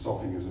notes,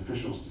 consulting his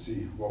officials to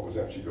see what was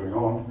actually going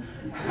on.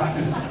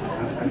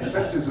 and he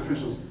said to his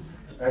officials,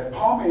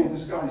 Palme,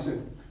 this guy, he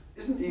said,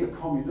 isn't he a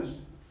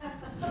communist?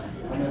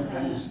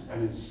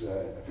 And his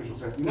official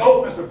said,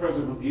 no, Mr.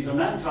 President, he's an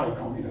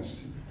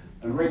anti-communist.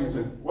 And Reagan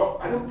said, well,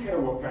 I don't care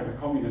what kind of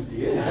communist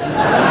he is.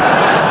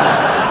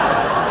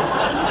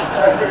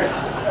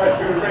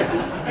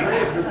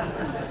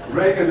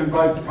 Reagan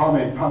invites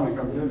Palme. Palme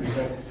comes in.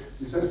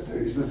 He says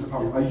to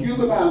Palme, are you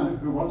the man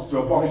who wants to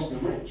abolish the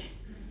rich?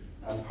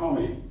 And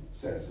Palme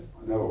says,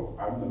 no,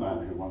 I'm the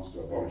man who wants to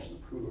abolish the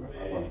poor.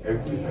 I want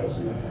every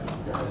person to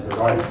have the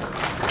right to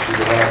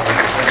develop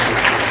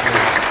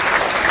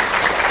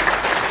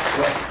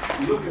But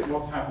look at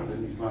what's happened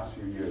in these last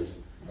few years,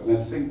 and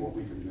then think what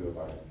we can do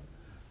about it.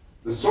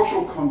 The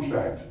social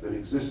contract that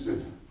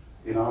existed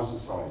in our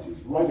societies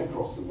right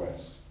across the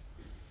West,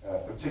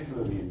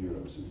 particularly in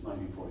Europe since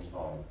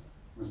 1945,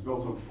 was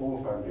built on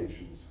four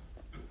foundations.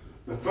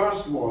 The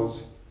first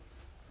was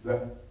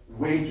that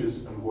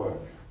wages and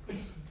work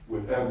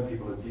would earn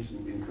people a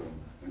decent income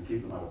and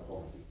keep them out of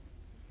poverty.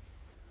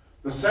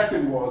 The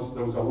second was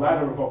there was a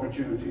ladder of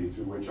opportunity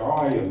through which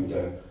I and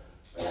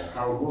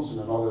Harold Wilson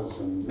and others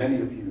and many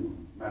of you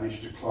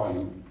managed to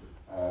climb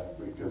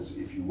because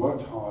if you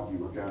worked hard, you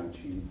were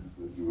guaranteed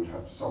that you would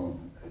have some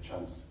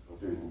chance of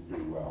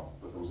doing well,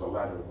 but there was a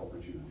ladder of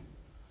opportunity.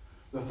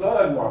 The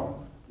third one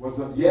was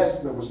that yes,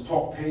 there was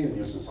top pay in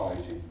your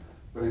society,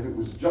 but if it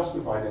was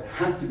justified, it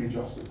had to be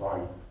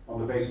justified on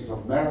the basis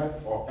of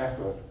merit or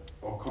effort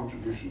or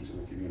contribution to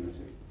the community.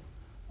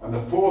 And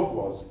the fourth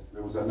was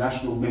there was a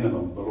national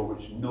minimum below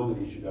which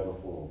nobody should ever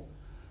fall.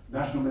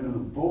 National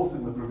minimum both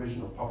in the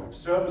provision of public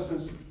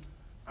services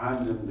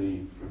and in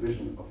the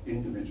provision of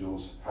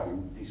individuals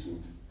having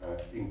decent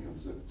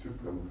incomes that took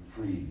them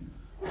free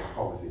of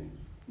poverty.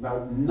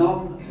 Now,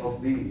 none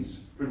of these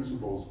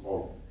principles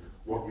of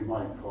what you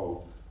might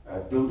call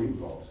building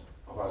blocks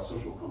of our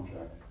social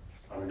contract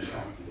are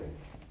intact today.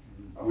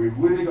 And we've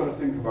really got to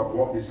think about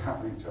what is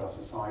happening to our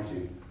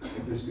society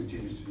if this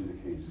continues to be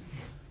the case.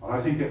 And I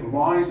think it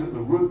lies at the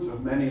root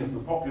of many of the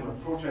popular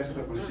protests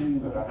that we're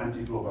seeing that are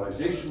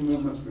anti-globalization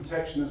movements,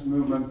 protectionist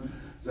movements,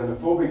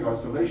 xenophobic,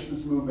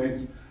 isolationist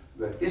movements,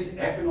 the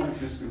economic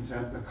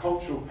discontent, the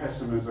cultural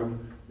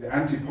pessimism, the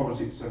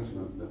anti-politics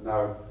sentiment that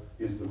now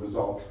is the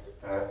result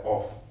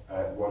of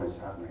what is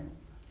happening.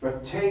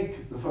 But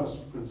take the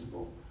first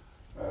principle,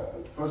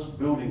 first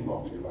building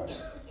block, if you like.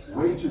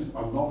 Wages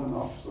are not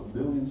enough for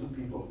millions of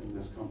people in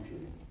this country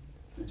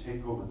to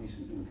take home a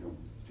decent income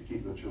to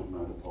keep their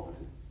children out of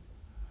poverty.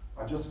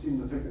 I've just seen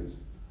the figures.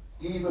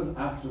 Even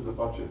after the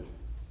budget,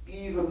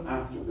 even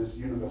after this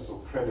universal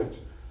credit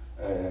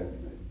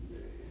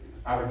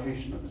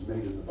allocation that was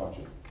made in the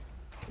budget,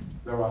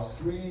 there are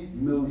 3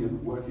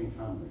 million working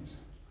families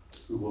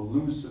who will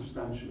lose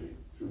substantially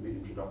through the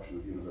introduction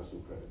of universal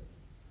credit.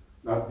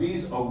 Now,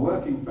 these are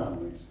working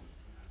families,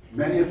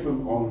 many of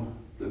them on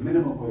the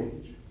minimum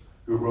wage,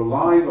 who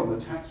relied on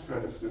the tax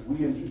credits that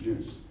we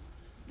introduced,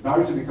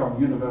 now to become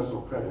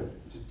universal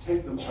credit, to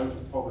take them out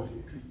of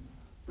poverty,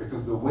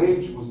 because the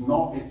wage was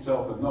not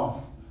itself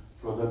enough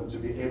for them to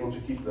be able to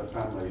keep their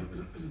family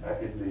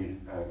in the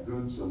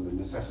goods and the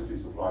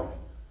necessities of life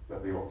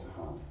that they ought to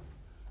have.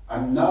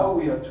 And now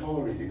we are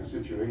tolerating a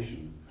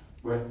situation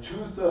where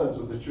 2/3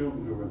 of the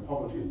children who are in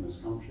poverty in this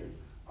country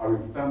are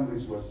in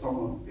families where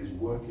someone is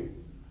working.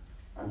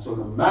 And so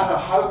no matter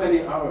how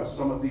many hours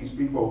some of these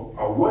people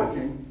are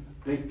working,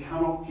 they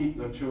cannot keep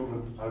their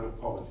children out of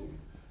poverty.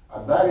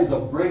 And that is a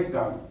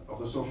breakdown of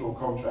the social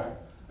contract.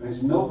 And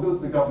it's no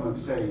good the government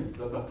saying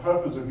that the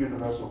purpose of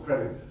universal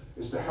credit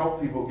is to help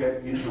people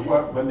get into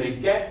work. When they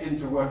get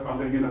into work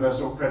under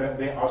universal credit,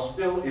 they are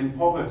still in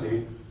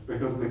poverty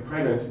because the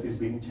credit is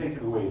being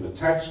taken away. The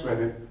tax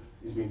credit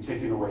is being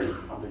taken away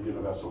under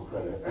universal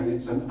credit. And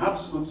it's an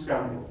absolute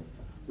scandal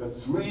that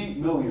 3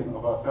 million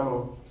of our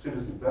fellow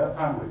citizens, their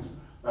families,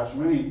 that's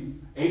really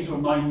 8 or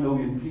 9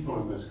 million people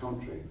in this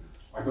country,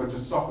 are going to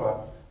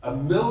suffer,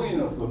 1 million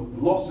of them,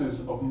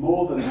 losses of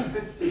more than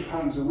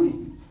 £50 a week.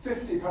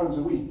 £50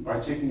 a week by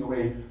taking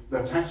away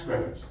their tax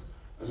credits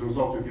as a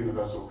result of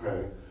universal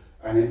credit.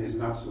 And it is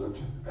an absolute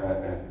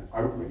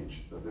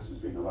outrage that this is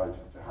being allowed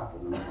to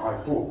happen. And I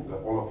hope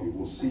that all of you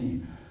will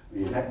see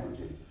the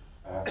inequity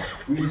of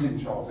freezing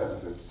child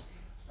benefits,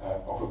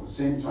 of at the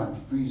same time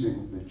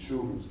freezing the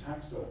children's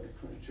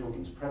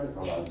children's credit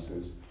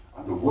allowances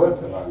and the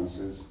work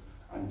allowances,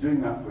 and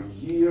doing that for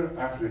year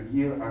after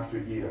year after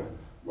year,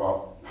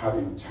 while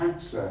having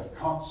tax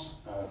cuts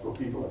for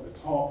people at the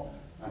top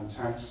and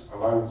tax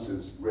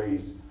allowances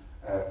raised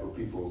for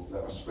people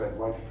that are spread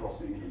right across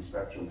the income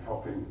spectrum,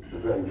 helping the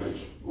very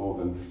rich more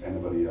than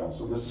anybody else.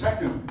 So the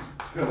second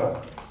pillar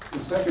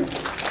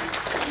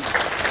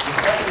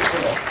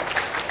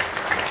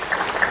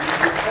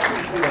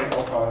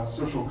of our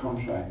social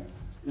contract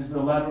is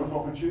the ladder of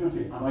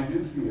opportunity. And I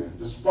do fear,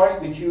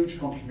 despite the huge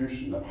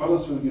contribution that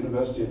Huddersfield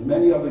University and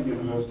many other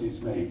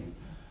universities make,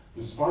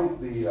 despite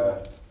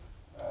the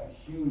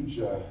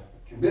huge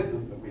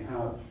commitment that we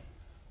have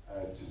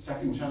to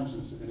second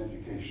chances in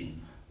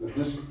education, that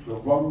the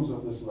rungs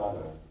of this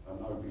ladder are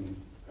now being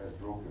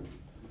broken.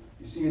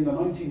 You see, in the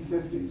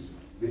 1950s,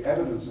 the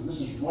evidence, and this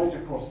is right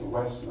across the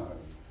West now,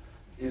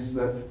 is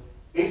that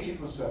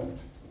 80%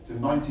 to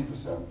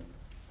 90%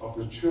 of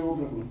the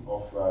children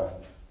of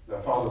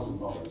their fathers and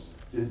mothers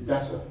did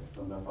better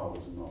than their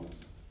fathers and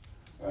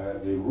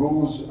mothers. They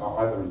rose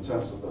either in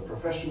terms of their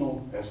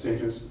professional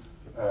status,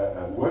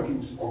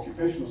 working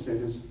occupational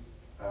status,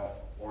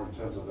 or in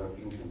terms of their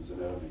incomes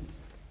and earnings.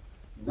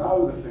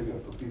 Now the figure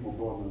for people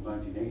born in the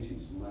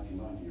 1980s and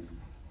 1990s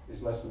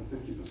is less than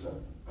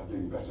 50% are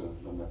doing better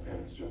than their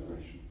parents'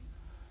 generation.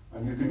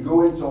 And you can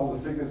go into all the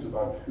figures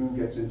about who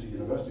gets into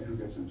university, who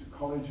gets into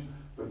college,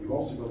 but you've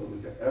also got to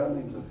look at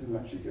earnings and who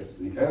actually gets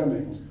the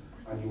earnings,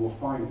 and you will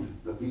find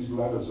that these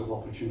ladders of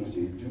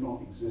opportunity do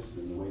not exist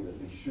in the way that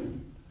they should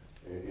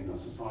in a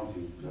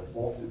society that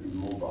ought to be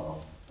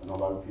mobile and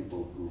allow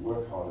people who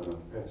work hard and are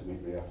prepared to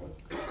make the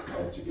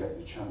effort to get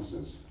the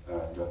chances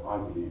that I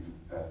believe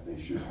they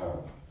should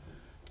have.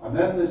 And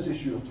then this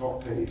issue of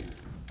top pay.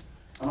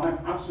 And I'm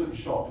absolutely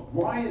shocked.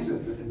 Why is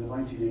it that in the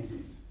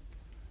 1980s,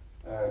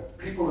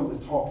 people at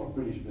the top of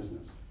British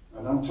business,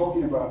 and I'm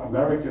talking about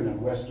American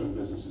and Western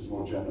businesses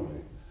more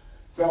generally,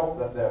 felt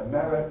that their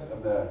merit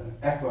and their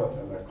effort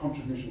and their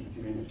contribution to the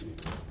community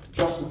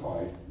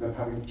justified them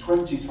having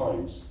 20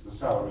 times the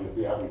salary of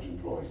the average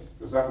employee?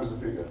 Because that was the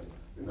figure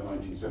in the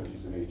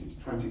 1970s and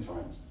 80s, 20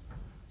 times.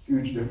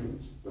 Huge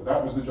difference. But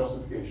that was the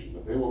justification,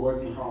 that they were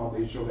working hard,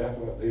 they showed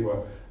effort, they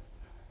were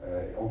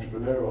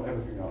entrepreneurial,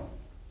 everything else.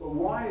 But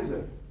why is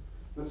it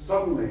that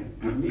suddenly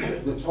the need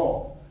at the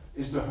top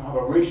is to have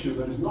a ratio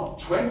that is not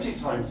 20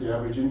 times the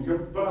average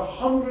income, but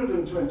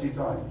 120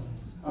 times?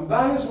 And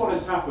that is what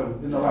has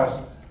happened in the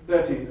last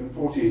 30 and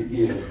 40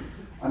 years.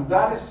 And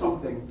that is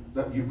something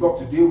that you've got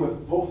to deal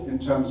with, both in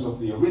terms of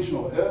the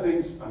original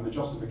earnings and the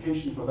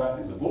justification for that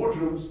in the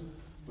boardrooms,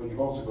 but you've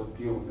also got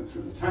to deal with it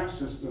through the tax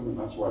system, and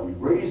that's why we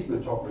raised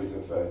the top rate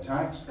of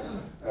tax,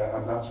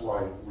 and that's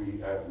why we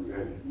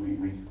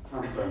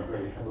clamped down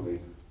very heavily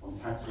on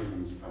tax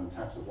havens and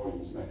tax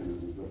avoidance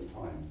mechanisms at the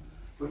time.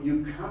 But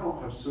you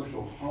cannot have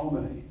social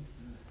harmony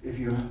if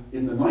you,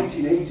 in the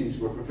 1980s,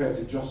 were prepared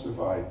to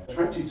justify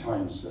 20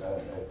 times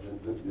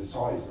the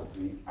size of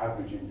the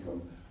average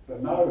income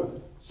But now,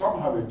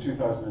 somehow in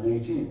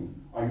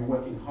 2018, are you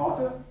working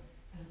harder?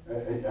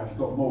 Have you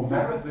got more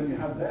merit than you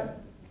had then?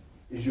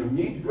 Is your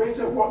need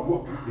greater?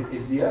 What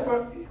is the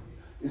effort?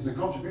 Is the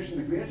contribution to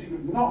the community?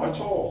 Not at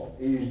all.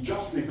 It is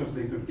just because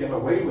they could get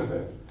away with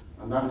it.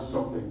 And that is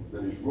something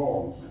that is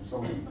wrong and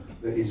something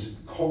that is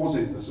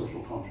causing the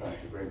social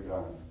contract to break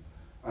down.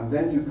 And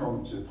then you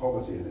come to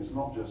poverty, and it's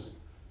not just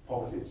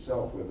poverty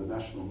itself, where the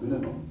national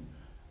minimum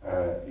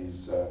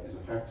is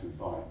affected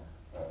by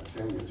the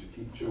failure to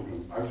keep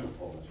children out of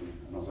poverty.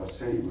 And as I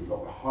say, we've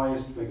got the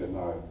highest figure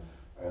now,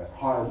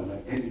 higher than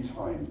at any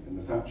time in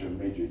the Thatcher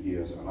major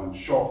years, and I'm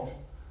shocked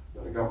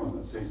that a government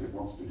that says it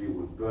wants to deal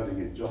with burning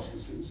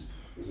injustices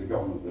is a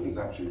government that has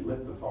actually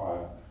lit the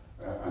fire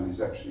and is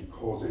actually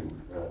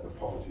causing the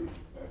poverty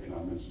in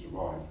our midst to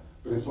rise.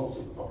 But it's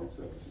also the public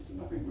services,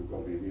 and I think we've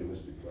got to be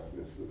realistic about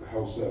this, that the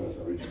health service,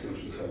 our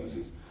education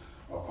services,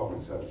 our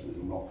public services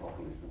are not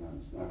properly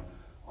financed. Now,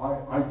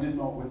 I did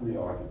not win the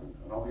argument,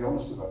 and I'll be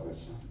honest about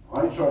this.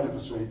 I tried to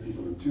persuade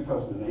people in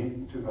 2008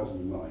 and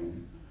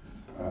 2009,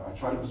 I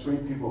tried to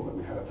persuade people that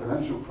we had a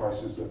financial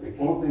crisis, that the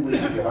only way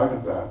to get out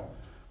of that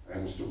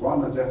was to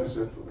run a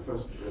deficit for the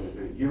first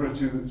year or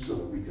two so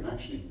that we can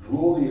actually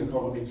grow the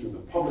economy through the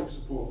public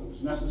support that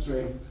was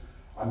necessary,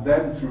 and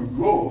then through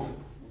growth,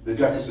 the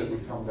deficit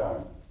would come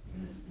down.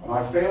 And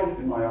I failed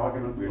in my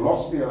argument. We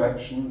lost the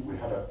election, we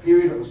had a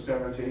period of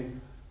austerity,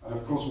 and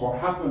of course what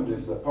happened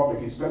is that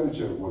public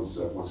expenditure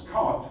was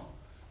cut,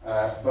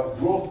 but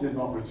growth did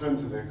not return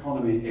to the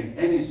economy in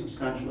any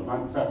substantial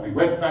amount. In fact, we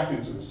went back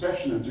into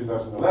recession in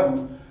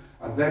 2011,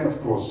 and then of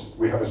course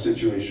we have a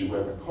situation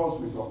where because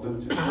we've got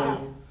limited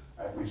growth,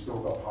 we've still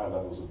got high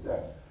levels of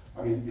debt.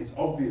 I mean, it's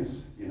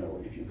obvious, you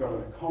know, if you've got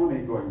an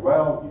economy going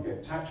well, you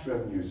get tax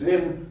revenues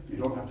in, you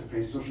don't have to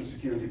pay social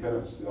security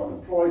benefits to the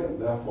unemployed, and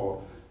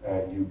therefore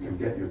you can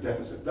get your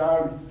deficit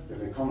down. If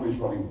the economy is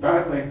running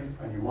badly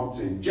and you want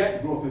to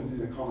inject growth into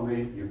the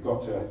economy, you've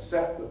got to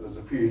accept that there's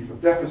a period for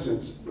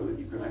deficits so that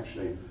you can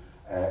actually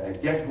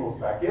get growth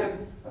back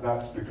in, and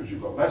that's because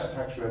you've got less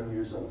tax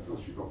revenues, and of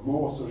course you've got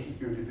more social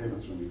security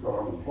payments when you've got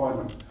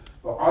unemployment.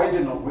 But I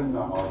did not win that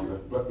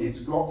argument, but it's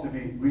got to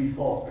be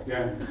refought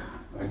again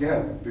and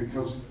again,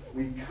 because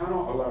we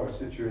cannot allow a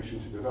situation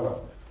to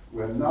develop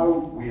where now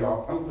we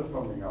are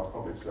underfunding our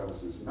public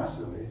services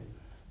massively,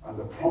 and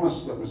the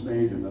promise that was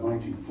made in the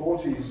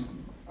 1940s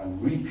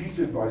and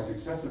repeated by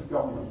successive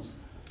governments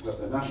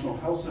that the National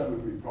Health Service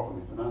would be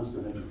properly financed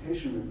and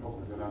education would be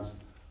properly financed,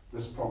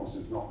 this promise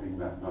is not being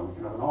met. Now, we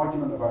can have an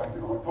argument about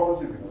economic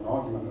policy, we can have an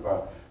argument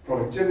about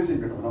productivity, we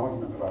can have an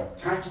argument about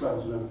tax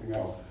levels and everything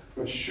else,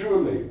 but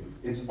surely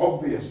it's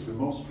obvious to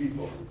most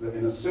people that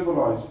in a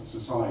civilized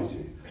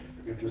society,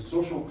 if the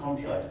social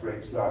contract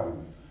breaks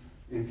down,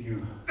 if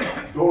you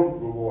don't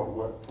reward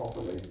work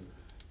properly,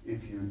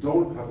 if you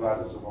don't have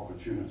ladders of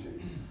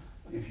opportunity,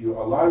 if you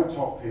allow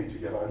top pay to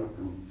get out of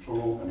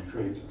control and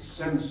create a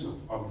sense of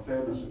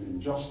unfairness and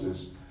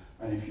injustice,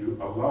 and if you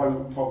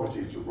allow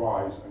poverty to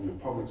rise and your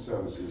public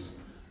services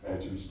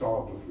to be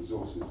starved of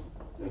resources,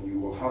 then you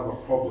will have a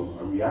problem,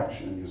 a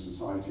reaction in your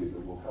society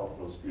that will help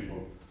those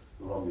people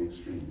who are on the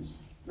extremes.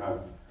 Now,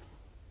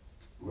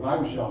 when I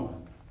was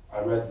young,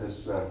 I read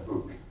this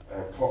book,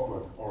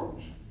 Clockwork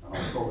Orange, and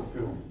I saw the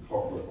film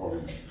Clockwork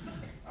Orange,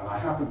 and I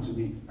happened to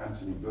meet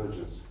Anthony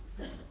Burgess,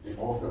 the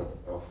author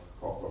of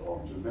Clockwork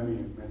Orange, and many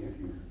of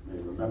you may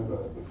remember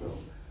the film.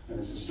 And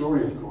it's a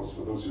story, of course,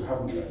 for those who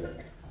haven't read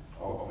it,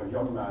 of a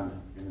young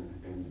man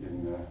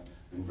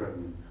in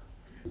Britain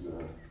who's a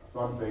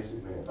thug,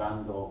 basically, a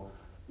vandal,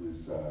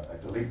 who's a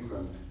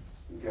delinquent,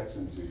 who gets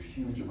into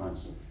huge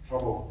amounts of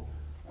trouble,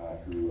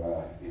 who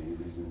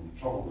is in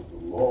trouble with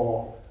the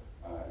law,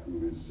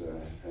 who is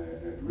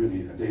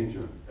really a danger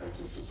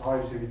to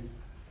society.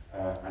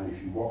 And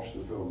if you watch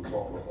the film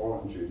Clockwork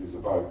Orange, it is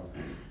about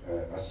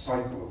a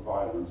cycle of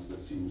violence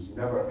that seems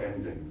never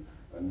ending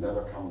and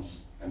never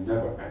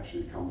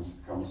actually comes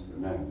to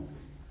an end.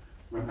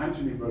 When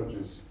Anthony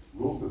Burgess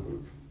wrote the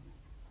book,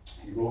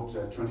 he wrote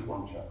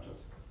 21 chapters.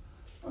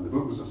 And the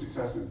book was a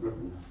success in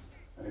Britain,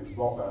 and it was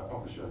bought by a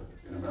publisher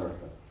in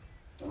America.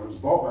 And when it was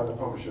bought by the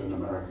publisher in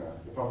America,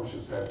 the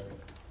publisher said,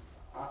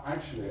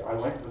 actually, I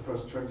like the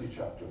first 20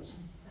 chapters,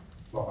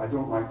 but I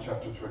don't like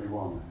chapter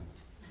 21.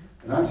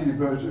 And Anthony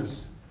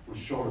Burgess was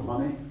short of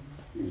money.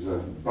 He was a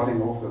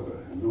budding author, but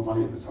had no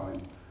money at the time.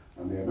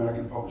 And the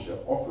American publisher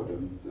offered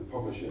him to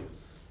publish it,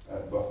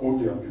 but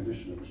only on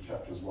condition it was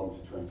chapters 1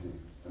 to 20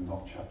 and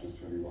not chapters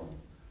 21.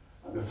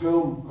 And the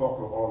film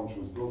Clockwork Orange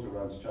was built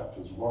around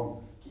chapters 1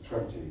 to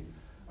 20.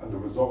 And the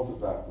result of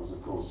that was,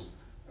 of course,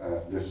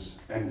 this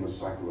endless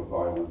cycle of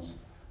violence.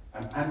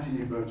 And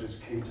Anthony Burgess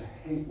came to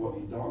hate what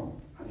he'd done,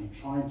 and he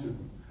tried to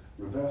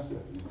reverse it,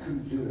 and he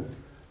couldn't do it.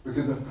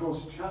 Because, of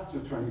course, chapter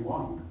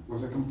 21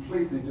 was a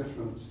completely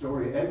different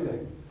story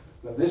ending.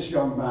 That this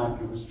young man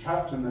who was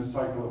trapped in this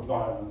cycle of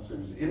violence, who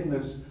was in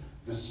this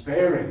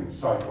despairing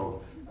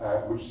cycle,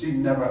 which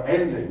seemed never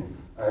ending,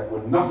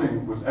 where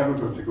nothing was ever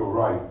going to go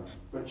right.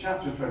 But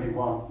chapter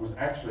 21 was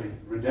actually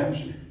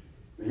redemption.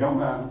 The young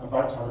man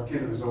about to have a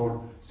kid of his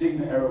own, seeing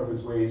the error of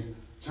his ways,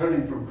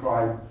 turning from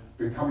crime,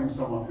 becoming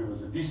someone who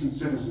was a decent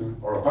citizen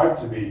or about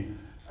to be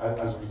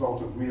as a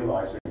result of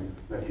realizing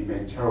that he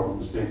made terrible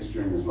mistakes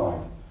during his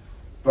life.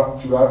 But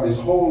throughout his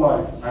whole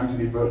life,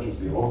 Anthony Burgess,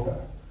 the author,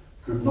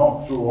 could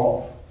not throw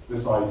off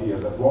this idea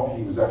that what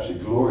he was actually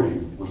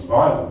glorying was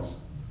violence,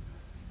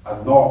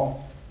 and not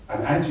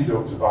an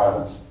antidote to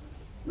violence,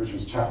 which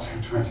was chapter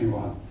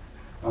 21.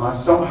 And I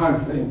somehow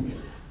think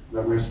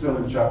that we're still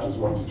in chapters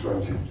 1 to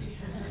 20,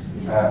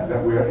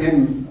 that we're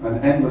in an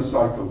endless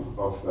cycle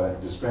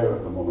of despair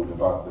at the moment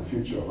about the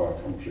future of our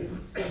country.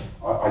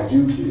 I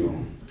do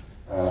feel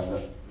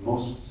that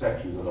most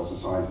sections of our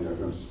society are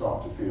going to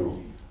start to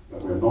feel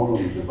that we're not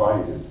only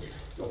divided,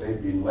 but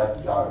they've been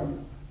let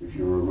down. If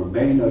you're a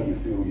Remainer, you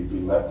feel you've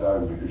been let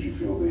down because you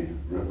feel the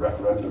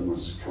referendum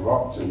was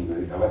corrupt in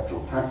the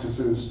electoral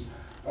practices,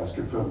 as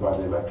confirmed by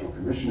the Electoral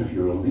Commission. If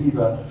you're a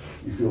Leaver,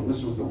 you feel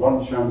this was the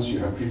one chance. You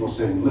have people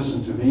saying,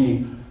 listen to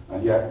me,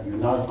 and yet you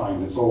now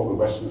find it's all the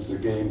Westminster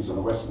Games and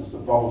the Westminster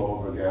bubble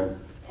over again,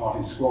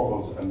 party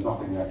squabbles, and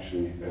nothing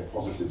actually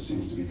positive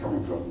seems to be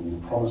coming from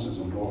them. The promises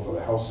of more for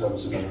the health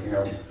service and everything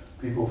else,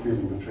 people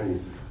feeling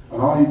betrayed.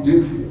 And I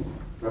do feel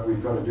that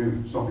we've got to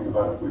do something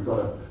about it. We've got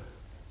to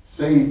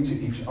say to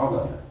each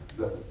other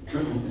that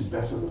Britain is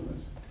better than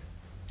this.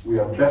 We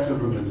are better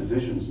than the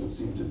divisions that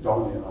seem to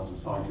dominate our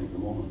society at the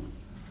moment.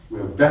 We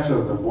are better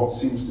than what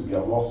seems to be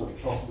a loss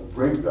of trust, a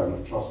breakdown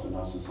of trust in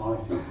our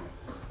society.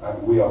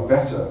 We are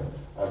better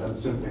than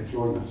simply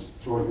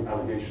throwing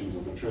allegations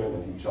of betrayal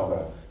at each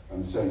other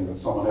and saying that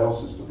someone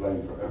else is to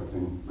blame for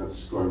everything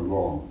that's going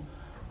wrong.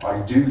 I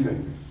do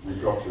think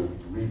we've got to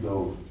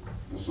rebuild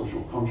the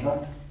social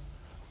contract.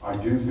 I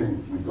do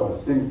think we've got to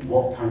think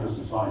what kind of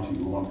society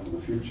we want for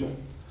the future.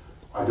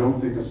 I don't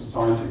think a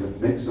society that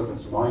makes up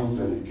its mind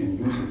that it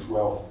can use its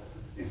wealth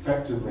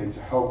effectively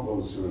to help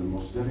those who are in the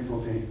most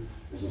difficulty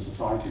is a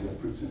society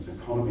that puts its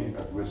economy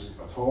at risk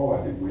at all.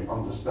 I think we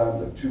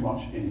understand that too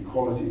much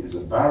inequality is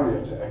a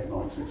barrier to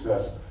economic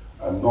success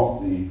and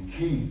not the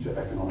key to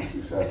economic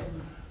success.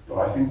 But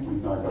I think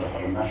we've now got to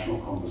have a national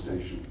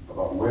conversation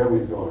about where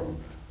we're going,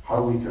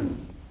 how we can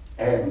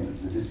end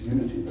the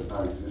disunity that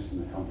now exists in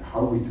the country,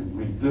 how we can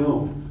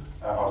rebuild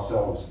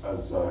ourselves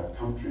as a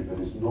country that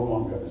is no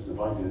longer as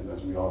divided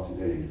as we are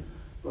today.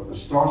 But the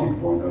starting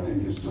point, I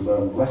think, is to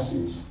learn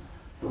lessons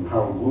from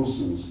Harold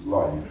Wilson's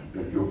life,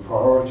 that your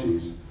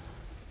priorities,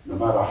 no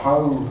matter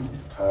how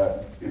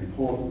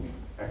important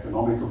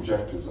economic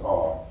objectives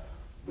are,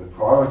 the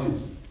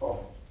priorities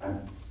of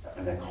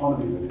an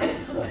economy that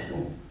is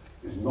successful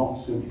is not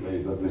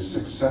simply that the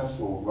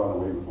successful run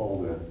away with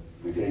all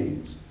the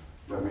gains,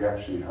 that we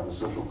actually have a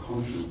social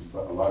conscience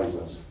that allows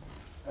us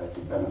to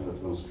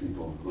benefit those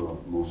people who are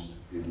most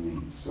in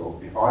need. So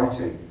if I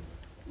take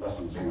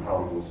lessons from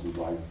Harold Wilson's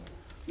life,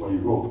 well, he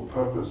wrote,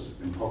 purpose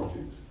in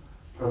politics.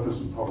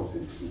 Purpose in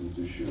politics is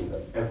to ensure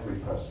that every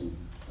person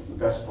has the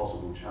best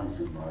possible chance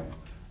in life,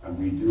 and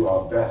we do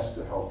our best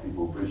to help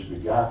people bridge the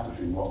gap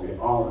between what they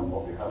are and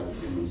what they have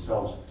in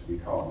themselves to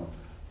become.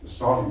 The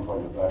starting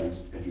point of that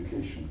is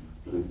education,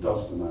 but it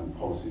does demand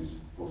policies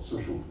for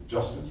social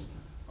justice,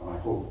 and I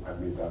hope I've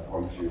made that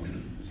point to you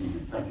this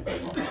evening. Thank you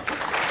very much.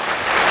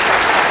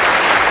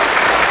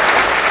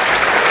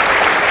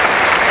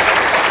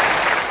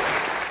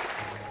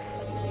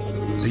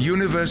 The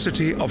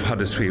University of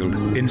Huddersfield,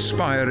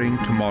 inspiring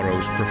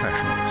tomorrow's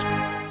professionals.